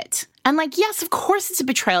of it. And like, yes, of course it's a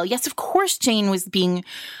betrayal. Yes, of course Jane was being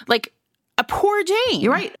like a poor Jane.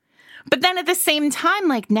 You're right. But then at the same time,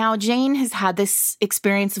 like now Jane has had this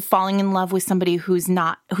experience of falling in love with somebody who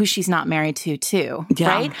she's not married to too,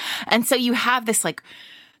 right? And so you have this like,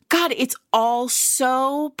 God, it's all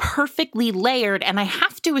so perfectly layered. And I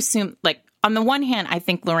have to assume, like, on the one hand, I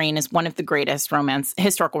think Lorraine is one of the greatest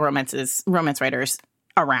historical romance writers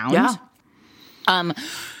around. Yeah.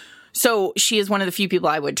 So she is one of the few people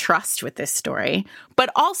I would trust with this story. But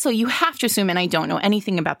also you have to assume, and I don't know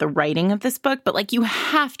anything about the writing of this book, but like you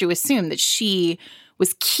have to assume that she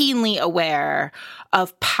was keenly aware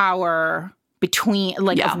of power between,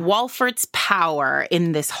 like of Walford's power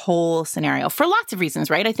in this whole scenario for lots of reasons,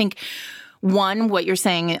 right? I think one, what you're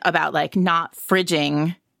saying about like not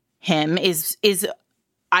fridging him is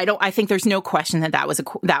I think there's no question that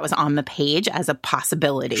was on the page as a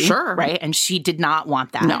possibility. Sure. Right? And she did not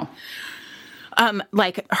want that. No.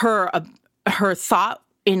 Like her thought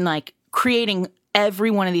in like creating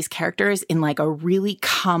every one of these characters in like a really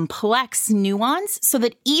complex nuance so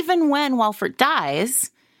that even when Walford dies,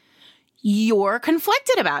 you're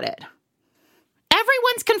conflicted about it.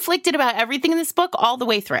 Everyone's conflicted about everything in this book all the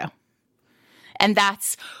way through. And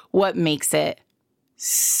that's what makes it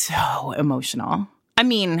so emotional. I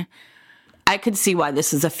mean, I could see why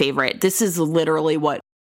this is a favorite. This is literally what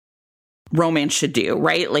romance should do,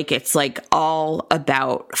 right? Like, it's like all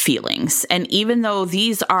about feelings. And even though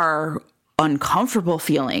these are uncomfortable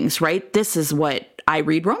feelings, right? This is what I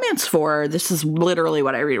read romance for. This is literally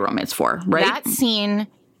what I read romance for, right? That scene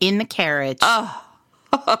in the carriage.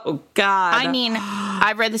 Oh, God. I mean,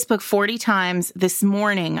 I've read this book 40 times. This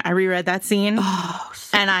morning, I reread that scene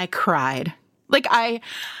and I cried. Like,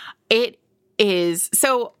 it is,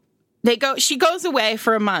 so she goes away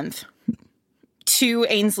for a month to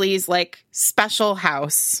Ainsley's like special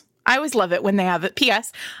house. I always love it when they have it.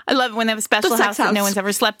 P.S. I love it when they have a special house that no one's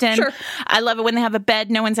ever slept in. Sure. I love it when they have a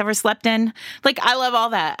bed no one's ever slept in. Like, I love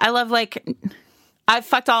all that. I love like, I've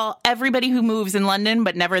fucked everybody who moves in London,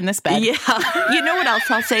 but never in this bed. Yeah. You know what else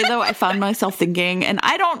I'll say though? I found myself thinking, and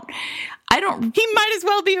I don't. He might as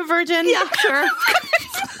well be a virgin. Yeah, sure.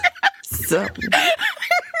 So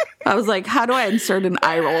I was like, how do I insert an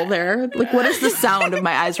eye roll there? Like, what is the sound of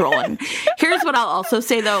my eyes rolling? Here's what I'll also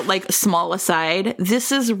say, though, like, small aside,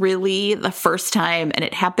 this is really the first time, and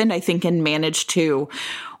it happened, I think, in Manage 2,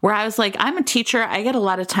 where I was like, I'm a teacher. I get a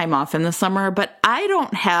lot of time off in the summer, but I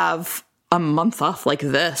don't have a month off like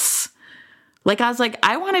this. Like, I was like,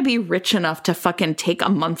 I want to be rich enough to fucking take a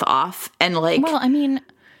month off and, like... Well, I mean...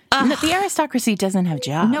 the aristocracy doesn't have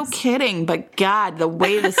jobs. No kidding. But God, the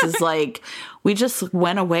way this is like, we just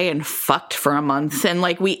went away and fucked for a month. And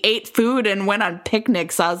like we ate food and went on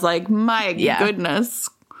picnics. I was like, my goodness.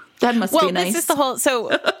 That must be nice. This is the whole.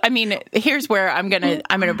 So, I mean, here's where I'm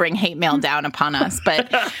gonna bring hate mail down upon us.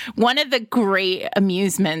 But one of the great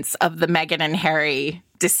amusements of the Meghan and Harry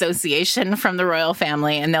dissociation from the royal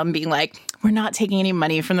family, and them being like, we're not taking any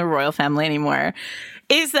money from the royal family anymore,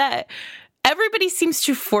 is that everybody seems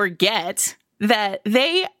to forget that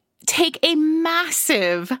they take a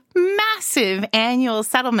massive, massive annual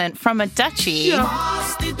settlement from a duchy.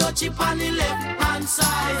 Pass the duchy on the left-hand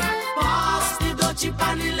side. Pass the duchy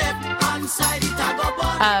on the left-hand side.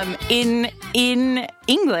 In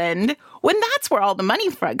England, when that's where all the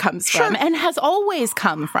money comes from, and has always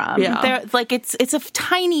come from. Yeah. Like it's a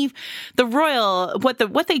tiny, the royal,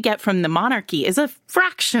 what they get from the monarchy is a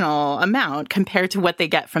fractional amount compared to what they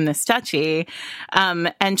get from this duchy,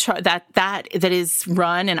 and that is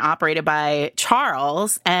run and operated by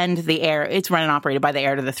Charles and the heir. It's run and operated by the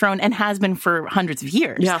heir to the throne and has been for hundreds of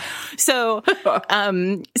years. Yeah. So,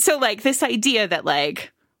 so like this idea that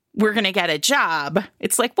like, we're going to get a job.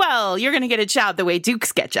 It's like, well, you're going to get a job the way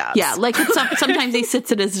dukes get jobs. Yeah, like sometimes he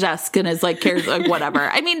sits at his desk and is like, cares, like, whatever.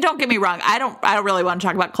 I mean, don't get me wrong. I don't really want to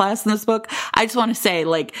talk about class in this book. I just want to say,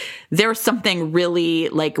 like, there's something really,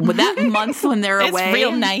 like, with that month when they're away. It's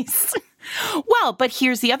real nice. Well, but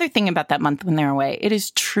here's the other thing about that month when they're away. It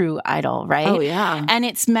is true idol, right? Oh, yeah. And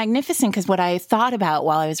it's magnificent because what I thought about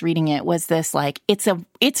while I was reading it was this, like, it's a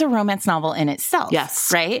romance novel in itself.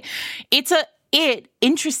 Yes. Right?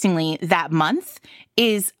 Interestingly, that month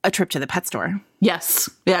is a trip to the pet store. Yes.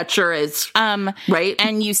 Yeah, it sure is. Right.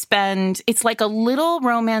 And it's like a little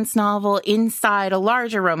romance novel inside a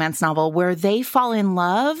larger romance novel where they fall in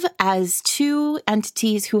love as two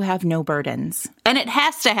entities who have no burdens. And it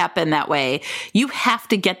has to happen that way. You have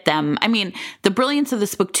to get them. I mean, the brilliance of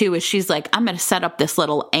this book, too, is she's like, I'm going to set up this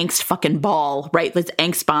little angst fucking ball, right? This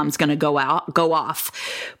angst bomb's going to go off,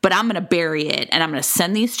 but I'm going to bury it and I'm going to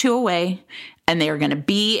send these two away. And they are going to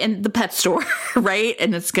be in the pet store, right?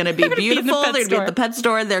 And it's going to be beautiful. They're going to be at the pet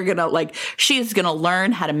store. They're going to she's going to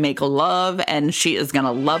learn how to make love and she is going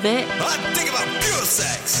to love it. I think about pure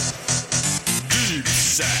sex, deep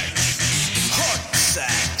sex, hot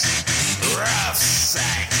sex, rough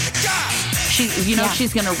sex. God!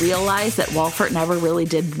 She's going to realize that Walford never really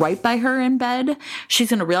did right by her in bed.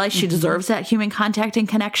 She's going to realize she deserves that human contact and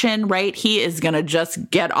connection, right? He is going to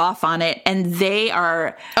just get off on it. And they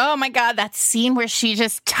are... Oh, my God. That scene where she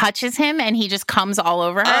just touches him and he just comes all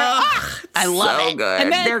over her. I love it. So good.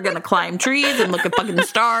 And then... They're going to climb trees and look at fucking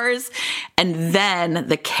stars. And then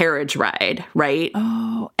the carriage ride, right?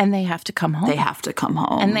 Oh, and they have to come home. They have to come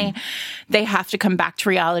home. And they have to come back to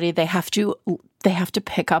reality. They have to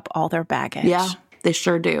pick up all their baggage. Yeah, they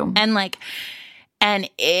sure do. And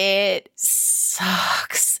it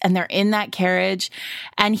sucks. And they're in that carriage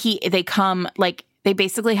and they come, like, they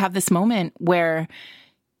basically have this moment where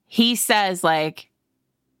he says, like,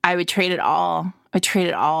 I would trade it all.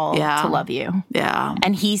 To love you. Yeah.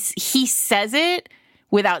 And he says it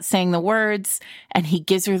without saying the words. And he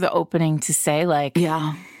gives her the opening to say, like,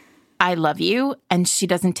 yeah, I love you. And she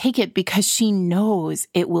doesn't take it because she knows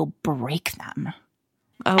it will break them.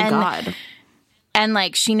 Oh, God. And,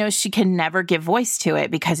 like, she knows she can never give voice to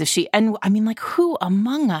it because if she, and I mean, like, who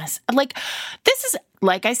among us? Like, this is,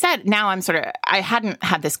 like I said, now I hadn't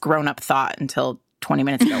had this grown up thought until 20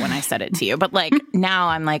 minutes ago when I said it to you. But, like, now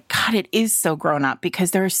I'm like, God, it is so grown up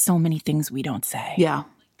because there are so many things we don't say. Yeah.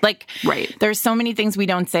 Like, right. There's so many things we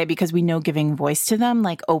don't say because we know giving voice to them,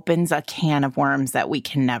 like, opens a can of worms that we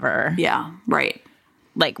can never. Yeah, right.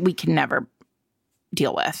 Like, we can never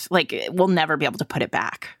deal with. Like, we'll never be able to put it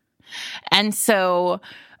back. And so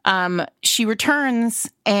she returns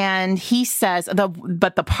and he says,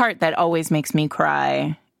 but the part that always makes me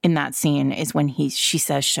cry in that scene is when she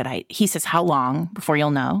says, he says, how long before you'll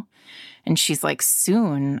know? And she's like,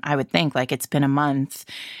 soon, I would think, like, it's been a month.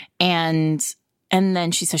 And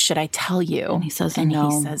then she says, should I tell you? And he says no. And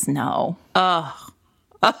he says no.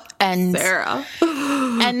 And Sarah.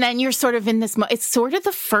 And then you're sort of in this, it's sort of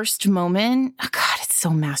the first moment. Oh God, it's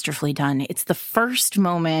so masterfully done. It's the first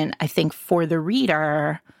moment, I think, for the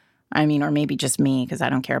reader. I mean, or maybe just me, because I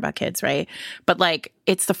don't care about kids, right? But, like,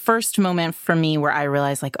 it's the first moment for me where I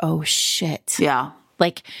realize, like, oh shit. Yeah.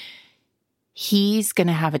 Like, he's going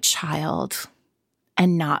to have a child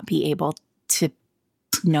and not be able to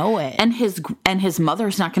know it. And his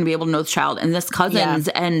mother's not going to be able to know the child, and this cousin's,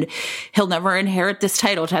 and he'll never inherit this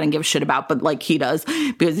title, which I didn't give a shit about, but, like, he does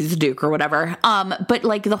because he's a duke or whatever. But,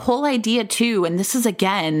 like, the whole idea too, and this is,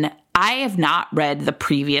 again, I have not read the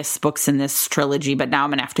previous books in this trilogy, but now I'm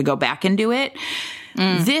going to have to go back and do it.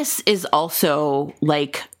 This is also,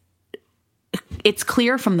 like, it's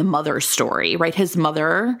clear from the mother's story, right? His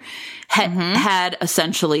mother had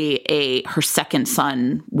essentially her second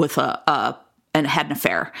son with and had an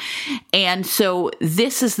affair. And so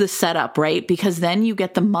this is the setup, right? Because then you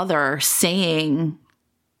get the mother saying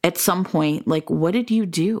at some point, like, what did you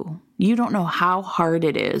do? You don't know how hard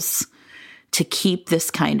it is to keep this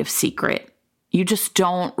kind of secret. You just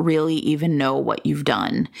don't really even know what you've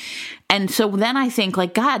done. And so then I think,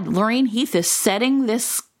 like, God, Lorraine Heath is setting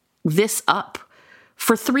this up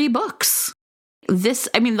for 3 books.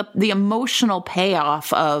 The emotional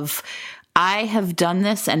payoff of, I have done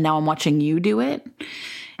this and now I'm watching you do it.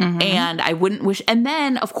 And I wouldn't wish. And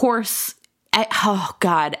then, of course, oh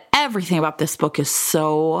God, everything about this book is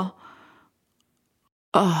so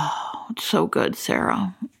good,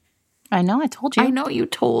 Sarah. I know, I told you. I know you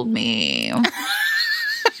told me.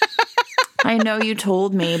 I know you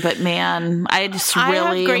told me, but man, I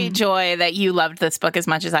have great joy that you loved this book as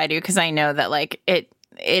much as I do, because I know that, like,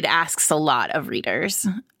 it asks a lot of readers.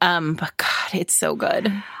 But God, it's so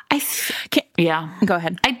good. Go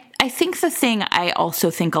ahead. I think the thing I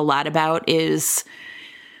also think a lot about is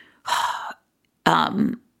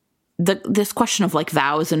this question of, like,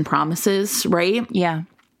 vows and promises, right? Yeah.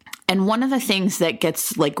 And one of the things that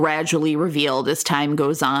gets, like, gradually revealed as time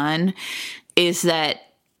goes on is that,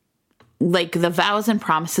 like, the vows and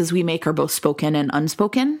promises we make are both spoken and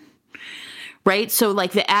unspoken, right? So,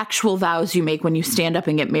 like, the actual vows you make when you stand up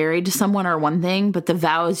and get married to someone are one thing, but the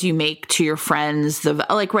vows you make to your friends,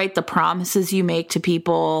 the promises you make to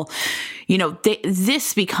people, you know,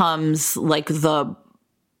 this becomes, like, the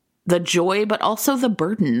joy, but also the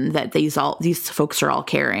burden that these folks are all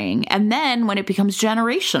carrying. And then when it becomes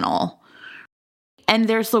generational, and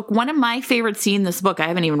there's, like, one of my favorite scenes in this book, I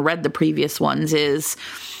haven't even read the previous ones, is,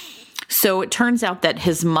 so it turns out that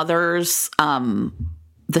his mother's,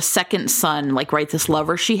 the second son, like, right, this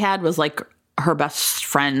lover she had was, like, her best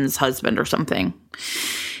friend's husband or something.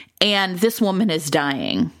 And this woman is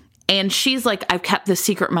dying. And she's like, I've kept this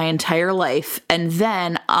secret my entire life. And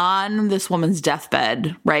then on this woman's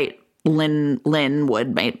deathbed, right, Linwood's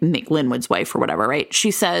wife or whatever, right,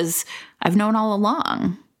 she says, I've known all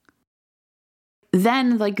along.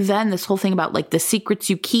 Then this whole thing about, like, the secrets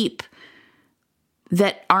you keep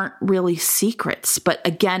that aren't really secrets, but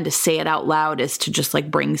again, to say it out loud is to just, like,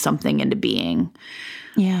 bring something into being.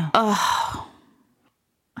 Yeah. Oh,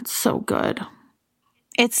 it's so good.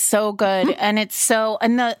 It's so good. And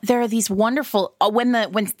there are these wonderful,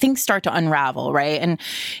 when things start to unravel, right? And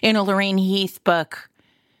in a Lorraine Heath book,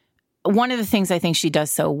 one of the things I think she does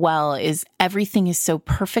so well is everything is so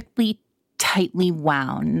perfectly tightly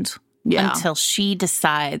wound until she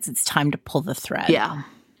decides it's time to pull the thread. Yeah.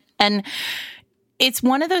 And it's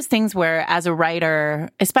one of those things where, as a writer,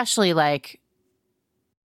 especially, like,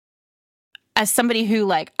 as somebody who,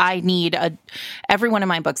 like, every one of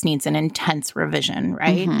my books needs an intense revision,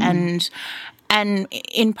 right? And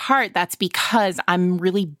in part, that's because I'm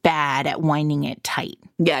really bad at winding it tight.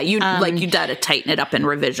 Yeah, you gotta tighten it up in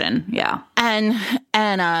revision. Yeah, and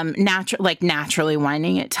naturally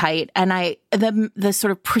winding it tight, and the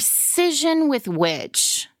sort of precision with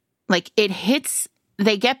which, like, it hits.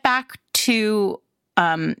 They get back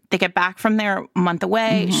from their month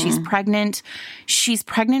away. She's pregnant. She's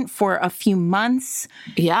pregnant for a few months.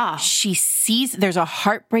 Yeah. There's a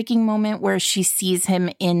heartbreaking moment where she sees him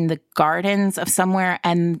in the gardens of somewhere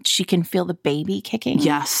and she can feel the baby kicking.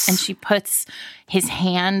 Yes. And she puts his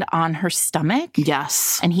hand on her stomach.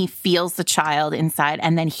 Yes. And he feels the child inside.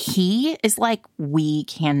 And then he is like, we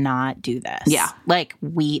cannot do this. Yeah. Like,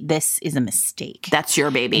 this is a mistake. That's your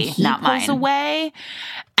baby, not mine. He pulls away.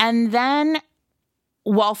 And then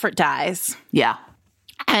Walford dies. Yeah.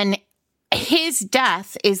 And his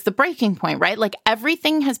death is the breaking point, right? Like,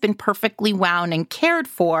 everything has been perfectly wound and cared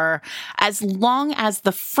for as long as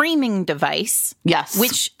the framing device,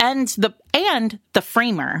 and the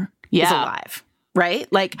framer is alive.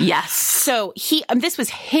 Right? Like, yes. So this was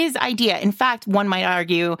his idea. In fact, one might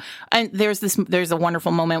argue, and there's a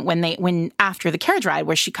wonderful moment when after the carriage ride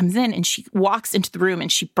where she comes in and she walks into the room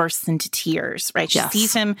and she bursts into tears, right? She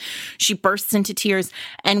sees him, she bursts into tears,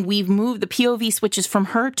 and we've moved the POV switches from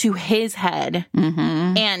her to his head.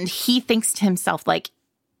 And he thinks to himself, like,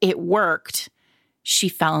 it worked. She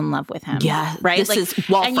fell in love with him. Yeah. Right? This is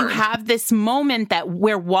Walford. And you have this moment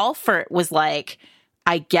where Walford was like,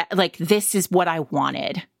 I get, like, this is what I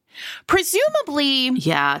wanted. Presumably,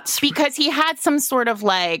 because he had some sort of,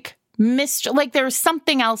 like, there was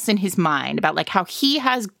something else in his mind about, like, how he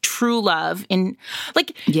has true love in,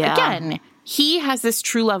 like, again, he has this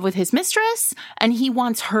true love with his mistress, and he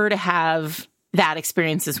wants her to have that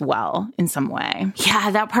experience as well in some way.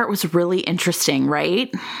 Yeah, that part was really interesting, right?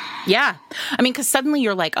 Yeah. I mean, because suddenly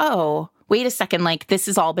you're like, oh, wait a second, like this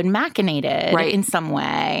has all been machinated in some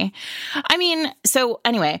way. I mean, so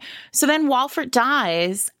anyway, so then Walford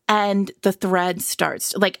dies and the thread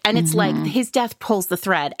starts like, and it's like his death pulls the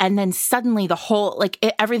thread and then suddenly the whole, like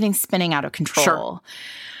everything's spinning out of control. Sure.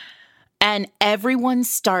 And everyone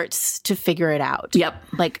starts to figure it out. Yep.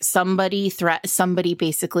 Like somebody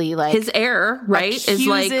basically like his heir, right? Accuses,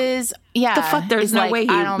 is like, the fuck, there's no way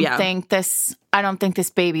I don't think this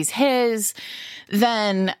baby's his.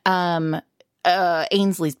 Then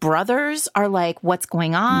Ainsley's brothers are like, what's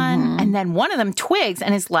going on? And then one of them twigs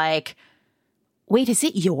and is like, wait, is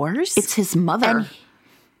it yours? It's his mother.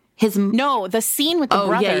 No, the scene with the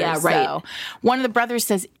brothers. Yeah, right. So one of the brothers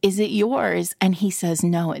says, is it yours? And he says,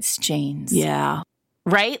 no, it's Jane's. Yeah.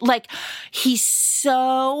 Right? Like, he's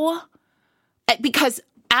so... Because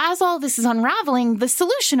as all this is unraveling, the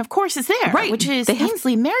solution, of course, is there. Right. Which is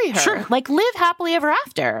Ainsley marry her. Sure. Like, live happily ever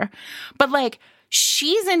after. But, like,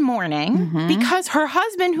 she's in mourning because her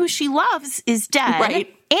husband, who she loves, is dead.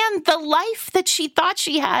 Right. And the life that she thought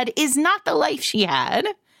she had is not the life she had.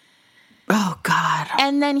 Oh, God.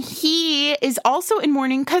 And then he is also in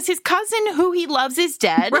mourning because his cousin who he loves is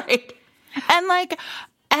dead. Right.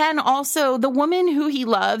 And also the woman who he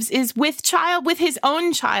loves is with his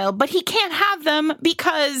own child, but he can't have them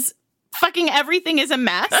because fucking everything is a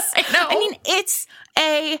mess. I know. I mean, it's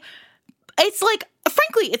like,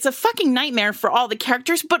 frankly, it's a fucking nightmare for all the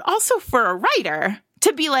characters, but also for a writer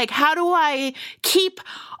to be like, how do I keep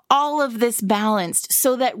all of this balanced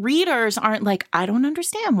so that readers aren't like, I don't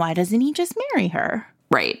understand. Why doesn't he just marry her?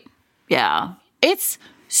 Right. Yeah. It's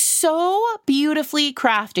so beautifully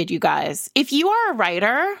crafted, you guys. If you are a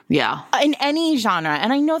writer in any genre,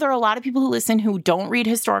 and I know there are a lot of people who listen who don't read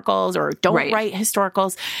historicals or don't write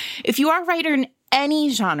historicals. If you are a writer in any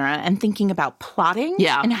genre and thinking about plotting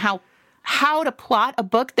and how to plot a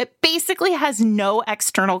book that basically has no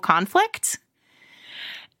external conflict,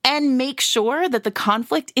 and make sure that the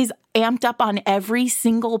conflict is amped up on every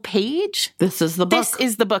single page. This is the book. This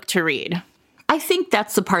is the book to read. I think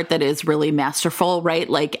that's the part that is really masterful, right?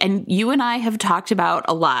 Like, and you and I have talked about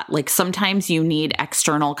a lot, like sometimes you need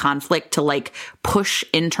external conflict to like push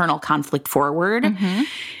internal conflict forward.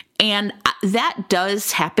 And that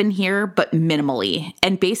does happen here, but minimally.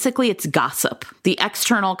 And basically it's gossip. The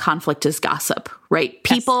external conflict is gossip, right?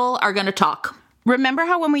 People are going to talk. Remember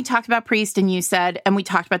how when we talked about Priest and you said, and we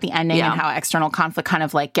talked about the ending and how external conflict kind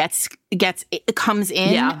of like it comes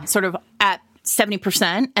in sort of at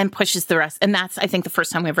 70% and pushes the rest. And that's, I think, the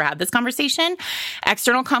first time we ever had this conversation.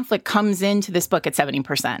 External conflict comes into this book at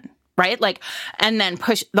 70%, right? Like, and then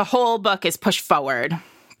the whole book is pushed forward.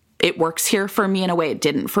 It works here for me in a way it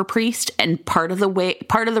didn't for Priest. And part of the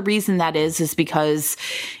reason that is because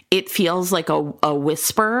it feels like a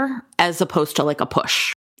whisper as opposed to like a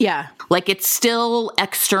push. Yeah. Like it's still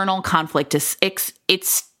external conflict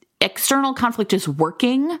it's external conflict is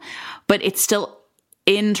working, but it's still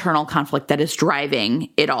internal conflict that is driving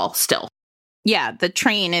it all still. Yeah, the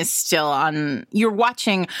train is still on. You're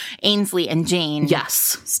watching Ainsley and Jane.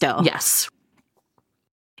 Yes. Still. Yes.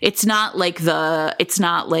 It's not like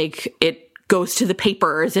it goes to the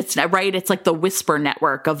papers. It's right. It's like the whisper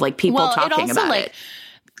network of like people talking about it.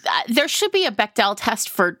 There should be a Bechdel test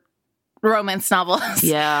for romance novels.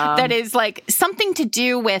 Yeah. That is like something to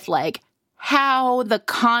do with like how the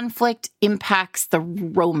conflict impacts the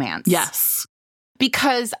romance. Yes.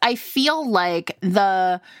 Because I feel like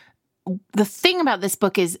the thing about this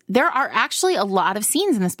book is there are actually a lot of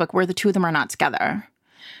scenes in this book where the two of them are not together.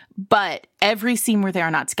 But every scene where they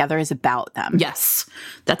are not together is about them. Yes.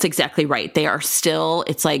 That's exactly right. They are still,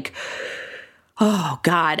 it's like, oh,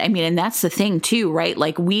 God. I mean, and that's the thing, too, right?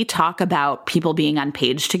 Like, we talk about people being on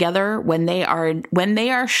page together when they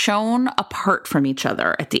are shown apart from each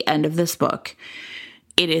other at the end of this book.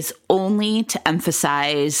 It is only to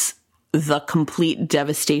emphasize the complete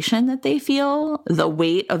devastation that they feel, the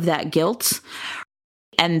weight of that guilt,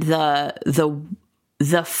 and the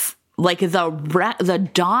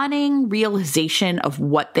dawning realization of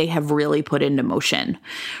what they have really put into motion,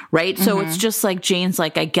 right? So it's just like Jane's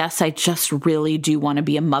like, I guess I just really do want to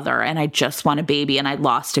be a mother and I just want a baby and I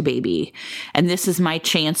lost a baby. And this is my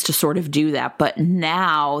chance to sort of do that. But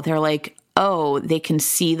now they're like, oh, they can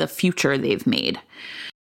see the future they've made.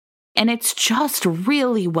 And it's just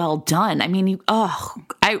really well done. I mean,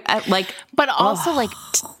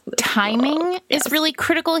 timing is really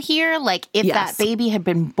critical here. Like, if that baby had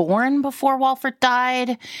been born before Walford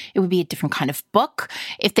died, it would be a different kind of book.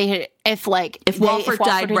 If Walford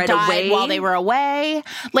died right away while they were away,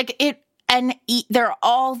 there are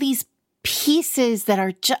all these pieces that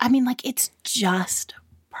are it's just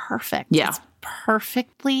perfect. Yeah. It's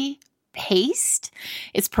perfectly paced.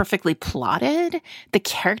 It's perfectly plotted. The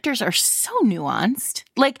characters are so nuanced.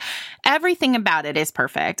 Like, everything about it is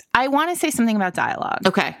perfect. I want to say something about dialogue.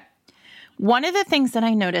 Okay. One of the things that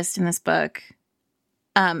I noticed in this book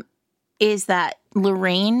is that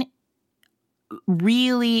Lorraine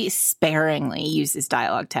really sparingly uses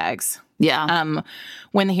dialogue tags. Yeah.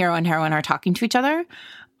 When the hero and heroine are talking to each other.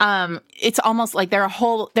 It's almost like there are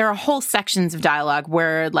whole sections of dialogue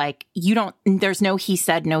where like there's no he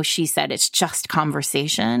said, no she said. It's just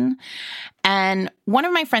conversation. And one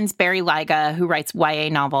of my friends, Barry Liga, who writes YA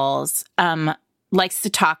novels, likes to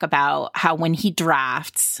talk about how when he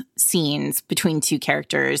drafts scenes between two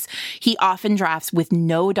characters, he often drafts with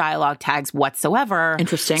no dialogue tags whatsoever.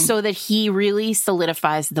 Interesting. So that he really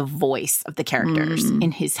solidifies the voice of the characters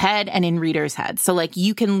in his head and in readers' heads. So like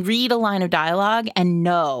you can read a line of dialogue and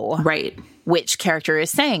know which character is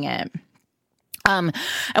saying it. And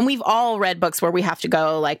we've all read books where we have to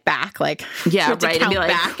go like back, like count and be like,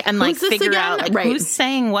 back and like figure out like who's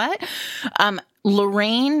saying what.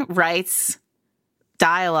 Lorraine writes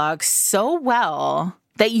dialogue so well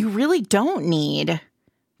that you really don't need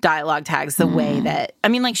dialogue tags the way that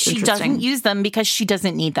she doesn't use them because she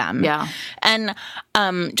doesn't need them. Yeah. And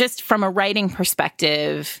just from a writing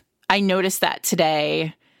perspective, I noticed that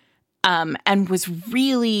today and was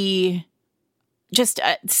really just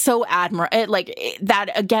so admirable. That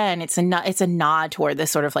again, it's a nod toward this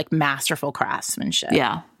sort of like masterful craftsmanship.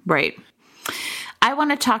 Yeah, right. I want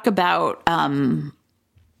to talk about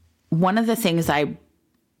one of the things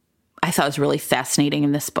I thought was really fascinating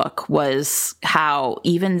in this book was how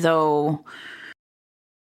even though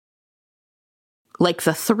like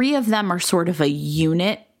the three of them are sort of a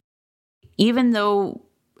unit, even though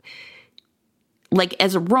like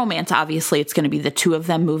as a romance, obviously it's going to be the two of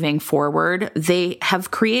them moving forward, they have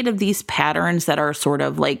created these patterns that are sort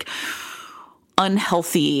of like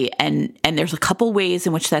unhealthy and there's a couple ways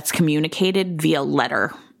in which that's communicated via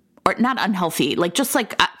letter. Or not unhealthy, like just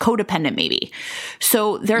like codependent maybe.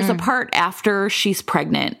 So there's a part after she's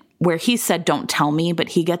pregnant where he said, don't tell me, but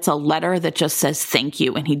he gets a letter that just says thank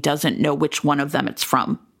you, and he doesn't know which one of them it's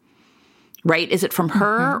from. Right? Is it from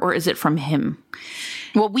her or is it from him?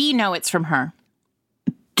 Well, we know it's from her.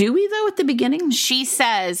 Do we, though, at the beginning? She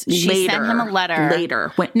says she sent him a letter.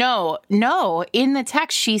 Later. No. In the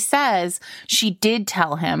text, she says she did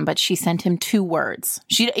tell him, but she sent him 2 words.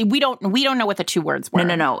 We don't know what the 2 words were.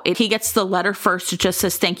 No. He gets the letter first. It just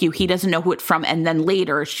says thank you. He doesn't know who it's from. And then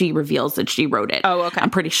later, she reveals that she wrote it. Oh, okay. I'm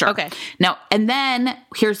pretty sure. Okay. Now, and then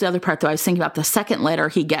here's the other part, though. I was thinking about the second letter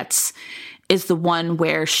he gets is the one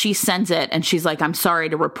where she sends it, and she's like, I'm sorry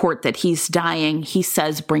to report that he's dying. He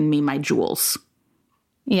says, bring me my jewels.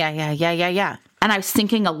 Yeah. And I was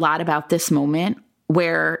thinking a lot about this moment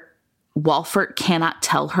where Walford cannot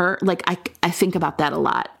tell her. Like, I think about that a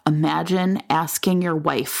lot. Imagine asking your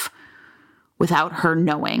wife without her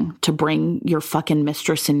knowing to bring your fucking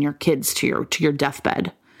mistress and your kids to your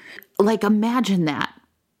deathbed. Like, imagine that.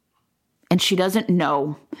 And she doesn't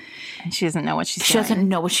know. And she doesn't know what she's She doesn't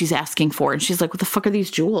know what she's asking for. And she's like, what the fuck are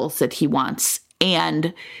these jewels that he wants?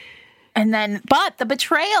 And then, but the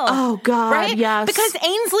betrayal. Oh, God, right? yes. Because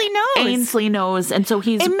Ainsley knows. And so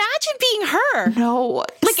he's... Imagine being her. No,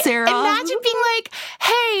 like, Sarah. Imagine being like,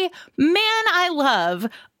 hey,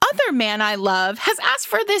 other man I love has asked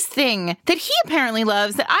for this thing that he apparently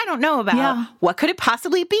loves that I don't know about. Yeah. What could it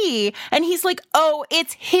possibly be? And he's like, oh,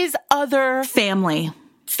 it's his other family.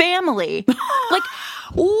 Like,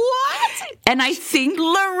 what? And I think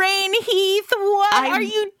Lorraine Heath, what are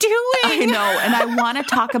you doing? I know. And I want to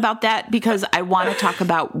talk about that because I want to talk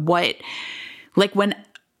about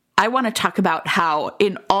I want to talk about how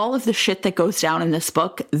in all of the shit that goes down in this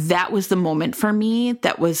book, that was the moment for me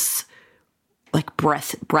that was like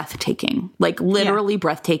breathtaking, like literally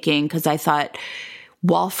breathtaking. Cause I thought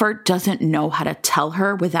Walford doesn't know how to tell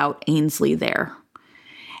her without Ainsley there.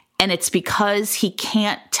 And it's because he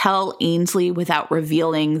can't tell Ainsley without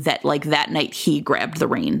revealing that, like, that night he grabbed the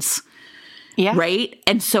reins. Yeah. Right?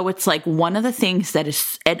 And so it's like one of the things that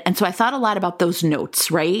is, and so I thought a lot about those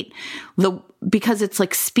notes, right? Because it's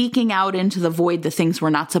like speaking out into the void the things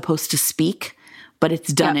we're not supposed to speak, but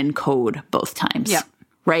it's done in code both times. Yeah.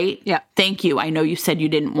 Right? Yeah. Thank you. I know you said you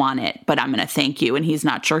didn't want it, but I'm going to thank you. And he's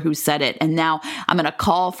not sure who said it. And now I'm going to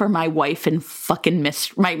call for my wife and fucking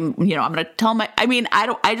I'm going to tell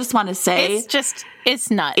I just want to say.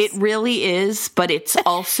 It's nuts. It really is. But it's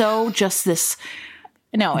also just this.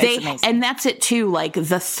 No, it's amazing. And that's it too. Like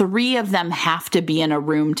the 3 of them have to be in a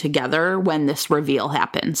room together when this reveal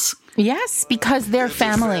happens. Yes, because they're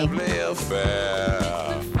family.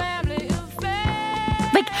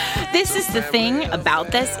 This is the thing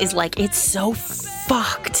about this is like it's so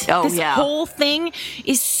fucked. Oh, this whole thing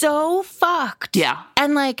is so fucked. Yeah.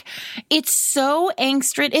 And like it's so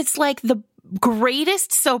angst-ridden. It's like the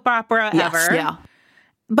greatest soap opera ever. Yeah.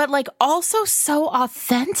 But like also so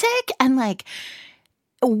authentic and like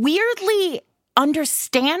weirdly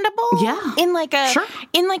understandable. Yeah. In like a Sure.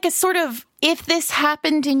 in like a sort of, if this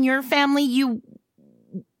happened in your family, you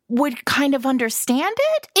would kind of understand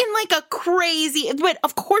it in like a crazy, but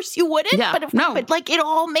of course you wouldn't. Yeah, But like it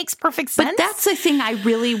all makes perfect sense. But that's the thing I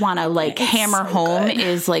really want to like hammer home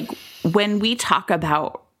is like when we talk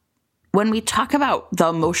about the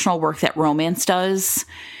emotional work that romance does,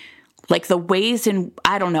 like the ways in,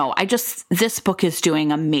 I don't know, this book is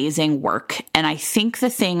doing amazing work. And I think the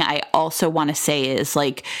thing I also want to say is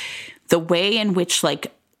like the way in which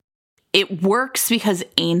like it works because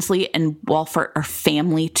Ainsley and Walford are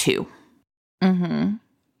family too. Mm-hmm.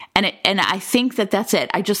 And I think that's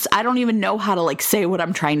it. I don't even know how to like say what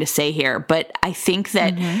I'm trying to say here, but I think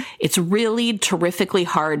that it's really terrifically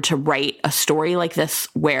hard to write a story like this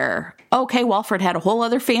where, okay, Walford had a whole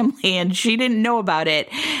other family and she didn't know about it.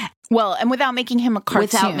 Well, and without making him a cartoon.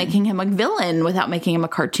 Without making him a villain, without making him a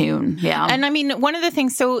cartoon. Yeah. And I mean, one of the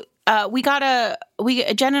things, so Jen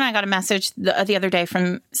and I got a message the other day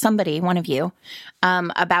from somebody, one of you,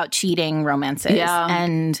 about cheating romances. Yeah.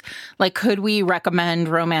 And like, could we recommend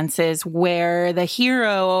romances where the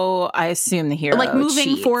hero, I assume the hero, like moving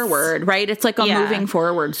cheats. Forward, right? It's like a moving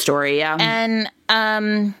forward story. Yeah.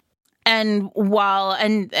 And while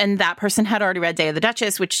and that person had already read Day of the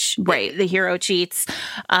Duchess, which the hero cheats,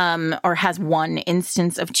 or has one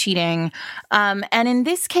instance of cheating. And in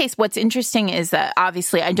this case, what's interesting is that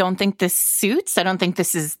obviously I don't think this suits. I don't think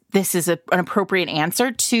this is an appropriate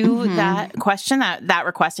answer to that question, that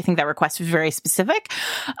request. I think that request was very specific.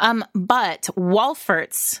 But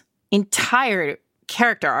Walford's entire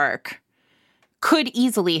character arc could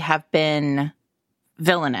easily have been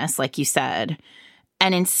villainous, like you said.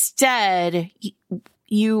 And instead,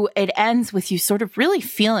 it ends with you sort of really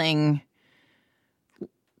feeling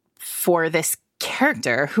for this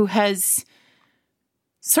character who has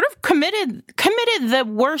sort of committed the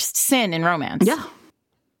worst sin in romance. Yeah.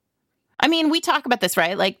 I mean, we talk about this,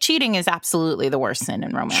 right? Like cheating is absolutely the worst sin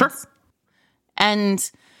in romance. Sure.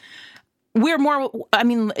 And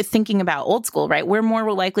thinking about old school, right? We're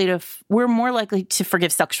more likely to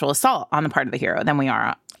forgive sexual assault on the part of the hero than we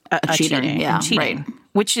are cheating, right.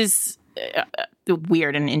 Which is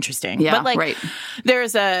weird and interesting. Yeah, but like,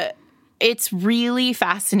 it's really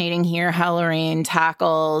fascinating here how Lorraine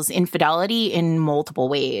tackles infidelity in multiple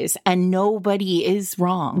ways, and nobody is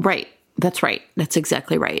wrong. Right. That's right. That's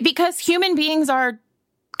exactly right. Because human beings are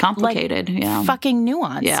complicated, fucking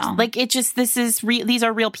nuanced. Yeah. Like these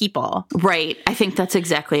are real people. Right. I think that's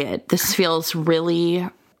exactly it. This feels really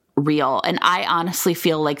real. And I honestly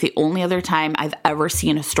feel like the only other time I've ever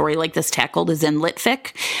seen a story like this tackled is in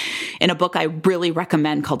Litfic, in a book I really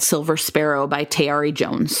recommend called Silver Sparrow by Tayari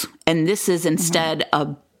Jones. And this is instead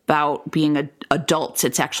about being adults.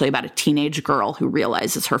 It's actually about a teenage girl who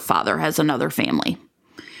realizes her father has another family.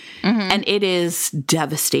 And it is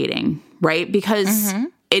devastating, right? Because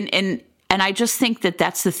and I just think that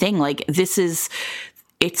that's the thing. Like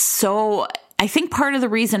it's so, I think part of the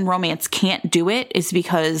reason romance can't do it is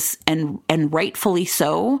because, and rightfully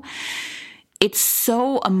so, it's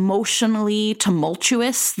so emotionally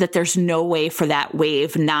tumultuous that there's no way for that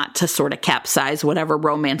wave not to sort of capsize whatever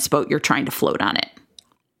romance boat you're trying to float on it.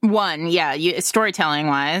 One, storytelling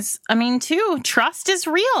wise. I mean, two, trust is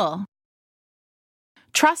real.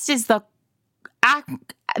 Trust is the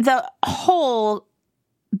whole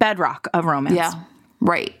bedrock of romance. Yeah,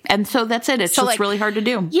 right. And so that's it. It's just really hard to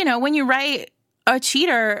do. You know, when you write a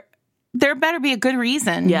cheater, there better be a good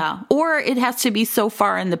reason. Yeah. Or it has to be so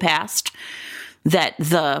far in the past that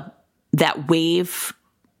that wave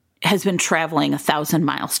has been traveling 1,000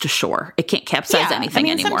 miles to shore. It can't capsize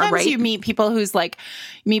anything anymore, sometimes right? You meet people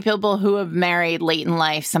who have married late in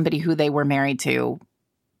life somebody who they were married to.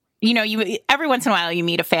 You know, every once in a while you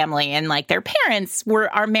meet a family and like their parents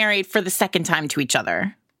are married for the second time to each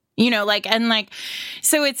other. You know,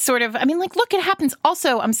 so it's sort of, I mean, like, look, it happens.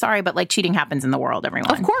 Also, I'm sorry, but like cheating happens in the world,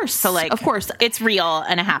 everyone. Of course. So like, of course, it's real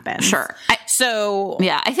and it happens. Sure. I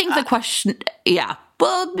think the question,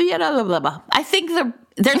 well, blah, blah, blah. I think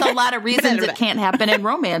there's a lot of reasons it can't happen in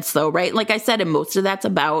romance though, right? Like I said, and most of that's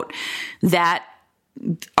about that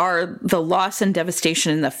are the loss and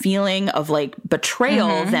devastation and the feeling of like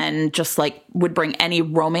betrayal then just like would bring any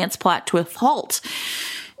romance plot to a halt.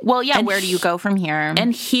 Well, yeah, where do you go from here?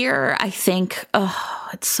 And here, I think,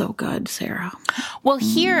 it's so good, Sarah. Well,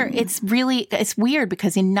 here, it's weird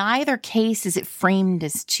because in neither case is it framed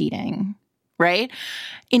as cheating, right?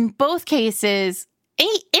 In both cases,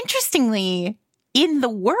 interestingly, in the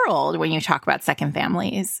world, when you talk about second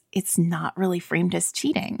families, it's not really framed as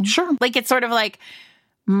cheating. Sure. Like, it's sort of like,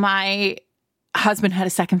 my husband had a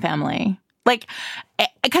second family. Like,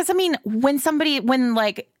 because, I mean, when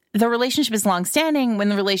like, the relationship is longstanding, when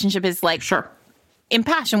the relationship is like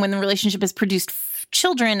impassioned, when the relationship has produced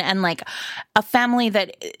children and like a family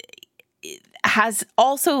that has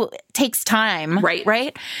also takes time,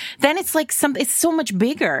 right? Then it's like it's so much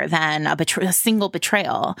bigger than a single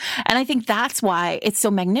betrayal. And I think that's why it's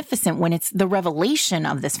so magnificent when it's the revelation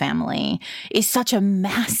of this family is such a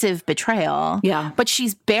massive betrayal. Yeah. But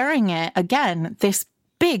she's bearing it, again, this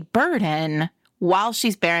big burden while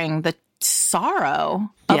she's bearing the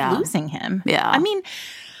sorrow of losing him. Yeah. I mean,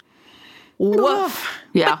 woof.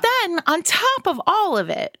 Yeah. But then on top of all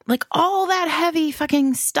of it, like all that heavy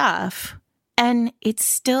fucking stuff, and it's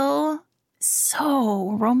still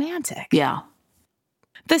so romantic. Yeah.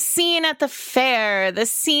 The scene at the fair, the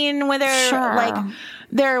scene where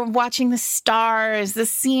they're watching the stars, the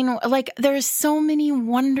scene, like there's so many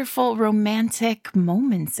wonderful romantic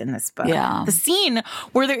moments in this book. Yeah. The scene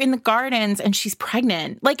where they're in the gardens and she's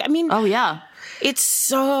pregnant. Like, I mean, oh yeah. It's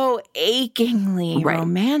so achingly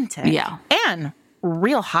romantic. Yeah. And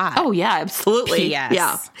real hot. Oh, yeah, absolutely. P.S.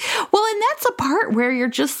 Yeah. Well, and that's a part where you're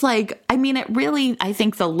just like, I mean, it really, I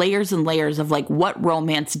think the layers and layers of like what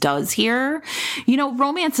romance does here. You know,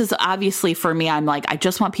 romance is obviously for me, I'm like, I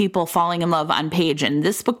just want people falling in love on page, and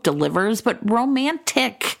this book delivers, but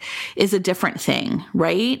romantic is a different thing,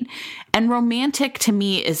 right? And romantic to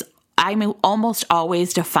me is, I almost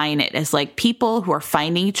always define it as like people who are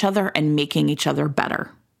finding each other and making each other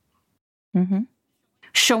better. Mm-hmm.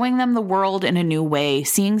 Showing them the world in a new way,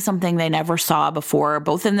 seeing something they never saw before,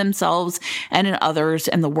 both in themselves and in others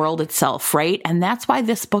and the world itself, right? And that's why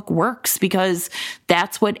this book works, because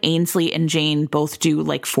that's what Ainsley and Jane both do,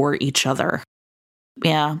 like, for each other.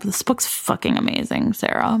 Yeah, this book's fucking amazing,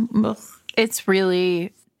 Sarah. Ugh. It's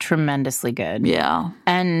really tremendously good. Yeah.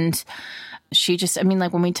 And she just, I mean,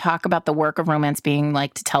 like, when we talk about the work of romance being,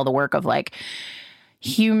 like, to tell the work of, like,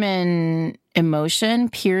 human emotion,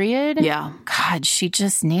 period. Yeah. God, she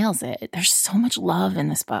just nails it. There's so much love in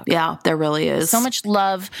this book. Yeah, there really is. So much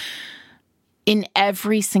love in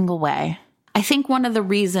every single way. I think one of the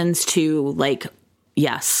reasons to, like,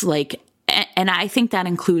 yes, like, and I think that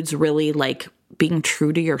includes really, like, being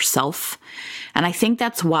true to yourself. And I think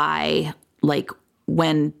that's why, like,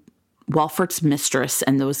 when Walford's mistress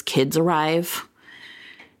and those kids arrive,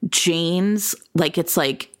 Jane's, like, it's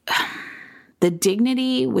like, the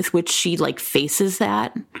dignity with which she, like, faces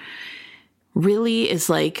that really is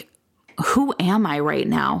like, who am I right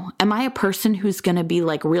now? Am I a person who's going to be,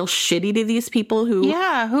 like, real shitty to these people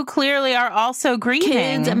who clearly are also grieving?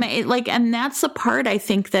 Kids, and that's the part I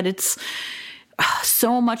think that it's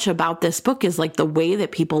so much about this book is, like, the way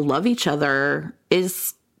that people love each other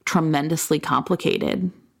is tremendously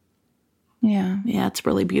complicated. Yeah. Yeah, it's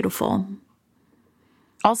really beautiful.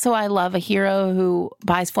 Also, I love a hero who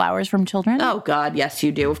buys flowers from children. Oh, God. Yes,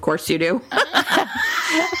 you do. Of course you do.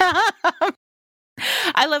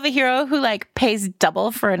 I love a hero who, like, pays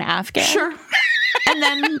double for an Afghan. Sure. And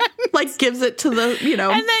then, like, gives it to the, you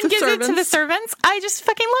know, and then gives it to the servants. I just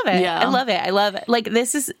fucking love it. Yeah. I love it. I love it. Like,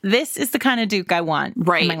 this is the kind of Duke I want in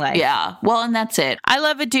my life. Yeah. Well, and that's it. I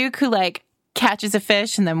love a Duke who, like, catches a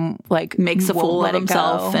fish and then, like, makes a fool of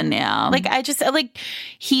himself. Go. And like, I just, like,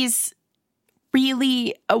 he's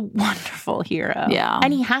really a wonderful hero. Yeah.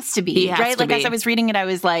 And he has to be, right? Like, as I was reading it, I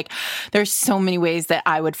was like, there's so many ways that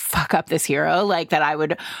I would fuck up this hero. Like, that I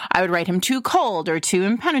would write him too cold or too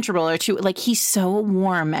impenetrable or too, like, he's so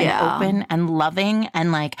warm and open and loving.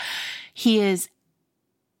 And, like, he's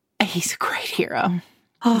a great hero.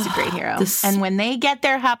 He's a great hero. And when they get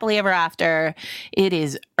there happily ever after, it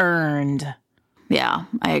is earned. Yeah,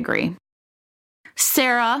 I agree.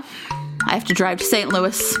 Sarah, I have to drive to St.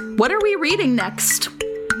 Louis. What are we reading next?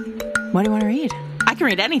 What do you want to read? I can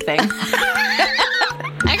read anything.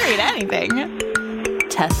 I can read anything.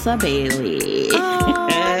 Tessa Bailey. Oh,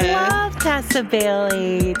 I love Tessa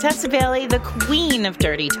Bailey. Tessa Bailey, the queen of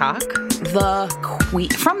dirty talk. The queen.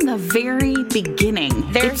 From the very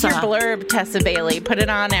beginning. There's your blurb, Tessa Bailey. Put it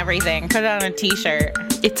on everything. Put it on a t-shirt.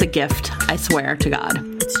 It's a gift, I swear to God.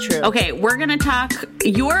 It's true. Okay, we're going to talk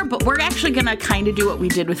but we're actually going to kind of do what we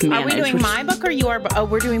did with Manage. Are we doing my book or your book? Oh,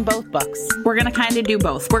 we're doing both books. We're going to kind of do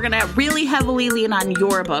both. We're going to really heavily lean on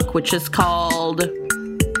your book, which is called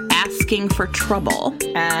Ask Asking for Trouble.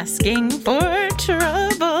 Asking for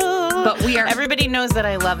trouble. But we are... Everybody knows that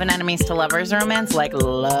I love an enemies to lovers romance, like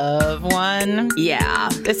Love One. Yeah.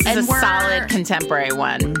 This is a solid contemporary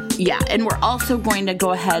one. Yeah, and we're also going to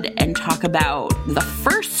go ahead and talk about the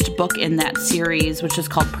first book in that series, which is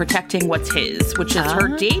called Protecting What's His, which is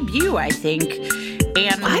her debut, I think,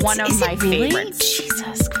 and one of my favorites.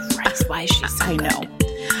 Jesus Christ, why is she so I good? know.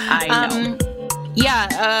 I know.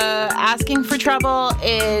 Asking for Trouble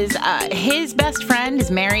is his best friend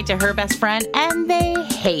is married to her best friend, and they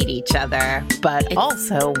hate each other, but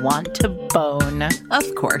also want to bone.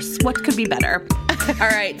 Of course. What could be better? All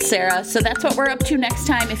right, Sarah. So that's what we're up to next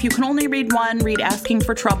time. If you can only read one, read Asking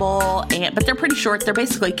for Trouble. But they're pretty short. They're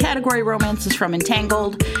basically category romances from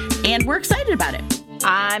Entangled, and we're excited about it.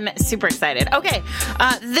 I'm super excited. Okay,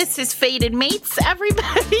 this is Fated Mates,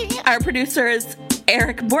 everybody. Our producer is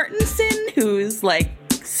Eric Mortensen, who's like,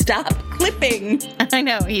 stop clipping. I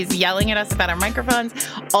know, he's yelling at us about our microphones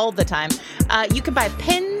all the time. You can buy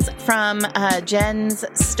pins from Jen's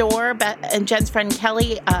store, and Jen's friend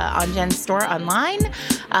Kelly on Jen's store online.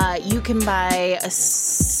 You can buy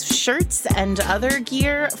shirts and other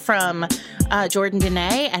gear from Jordan Dene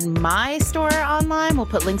and my store online. We'll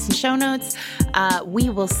put links in show notes. We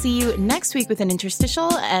will see you next week with an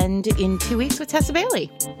interstitial, and in 2 weeks with Tessa Bailey.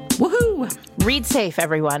 Woohoo! Read safe,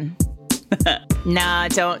 everyone. Nah,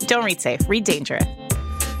 don't read safe. Read dangerous.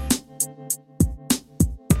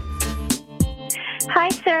 Hi,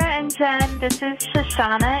 Sarah and Jen. This is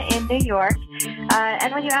Shoshana in New York.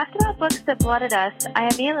 And when you asked about books that blooded us, I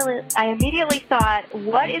immediately thought,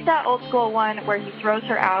 what is that old school one where he throws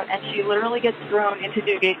her out and she literally gets thrown into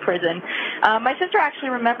Newgate Prison? My sister actually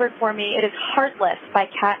remembered for me. It is Heartless by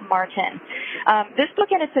Kat Martin. This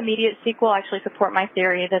book and its immediate sequel actually support my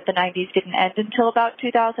theory that the 90s didn't end until about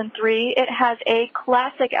 2003. It has a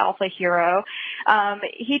classic alpha hero.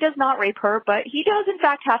 He does not rape her, but he does in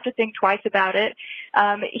fact have to think twice about it.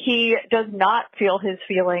 He does not feel his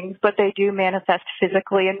feelings, but they do manifest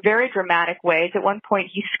physically in very dramatic ways. At one point,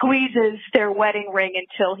 he squeezes their wedding ring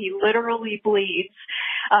until he literally bleeds.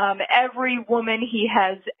 Every woman he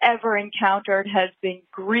has ever encountered has been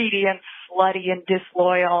greedy and slutty and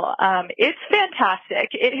disloyal. It's fantastic.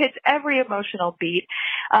 It hits every emotional beat,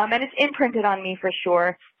 and it's imprinted on me for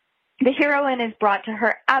sure. The heroine is brought to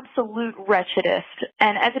her absolute wretchedest,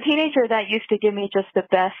 and as a teenager, that used to give me just the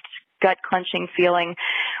best gut-clenching feeling,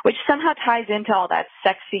 which somehow ties into all that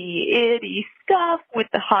sexy, itty stuff with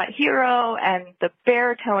the hot hero and the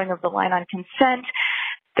bare towing of the line on consent,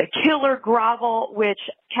 the killer grovel, which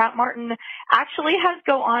Kat Martin actually has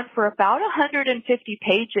go on for about 150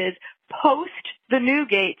 pages post the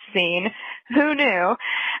Newgate scene. Who knew?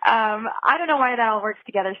 I don't know why that all works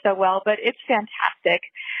together so well, but it's fantastic.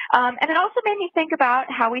 And it also made me think about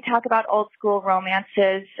how we talk about old school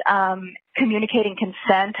romances, communicating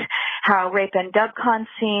consent, how rape and dubcon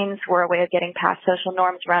scenes were a way of getting past social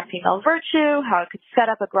norms around female virtue, how it could set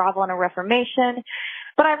up a grovel and a reformation.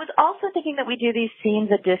 But I was also thinking that we do these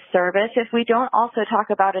scenes a disservice if we don't also talk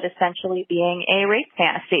about it essentially being a rape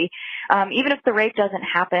fantasy, even if the rape doesn't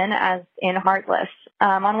happen, as in Heartless.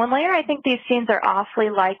 On one layer, I think these scenes are awfully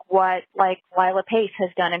like what Lila Pace has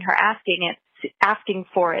done in her Asking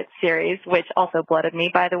for It series, which also blooded me,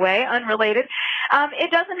 by the way, unrelated.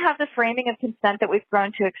 It doesn't have the framing of consent that we've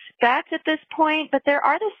grown to expect at this point, but there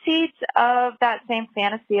are the seeds of that same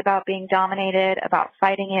fantasy about being dominated, about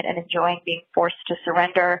fighting it, and enjoying being forced to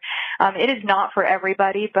surrender. It is not for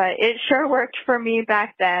everybody, but it sure worked for me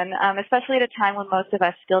back then, especially at a time when most of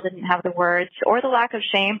us still didn't have the words or the lack of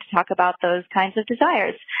shame to talk about those kinds of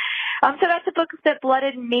desires. So that's a book that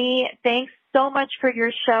blooded me. Thanks so much for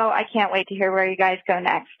your show. I can't wait to hear where you guys go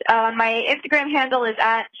next. My Instagram handle is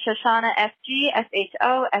at ShoshanaSG,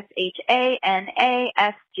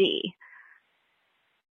 ShoshanaSG.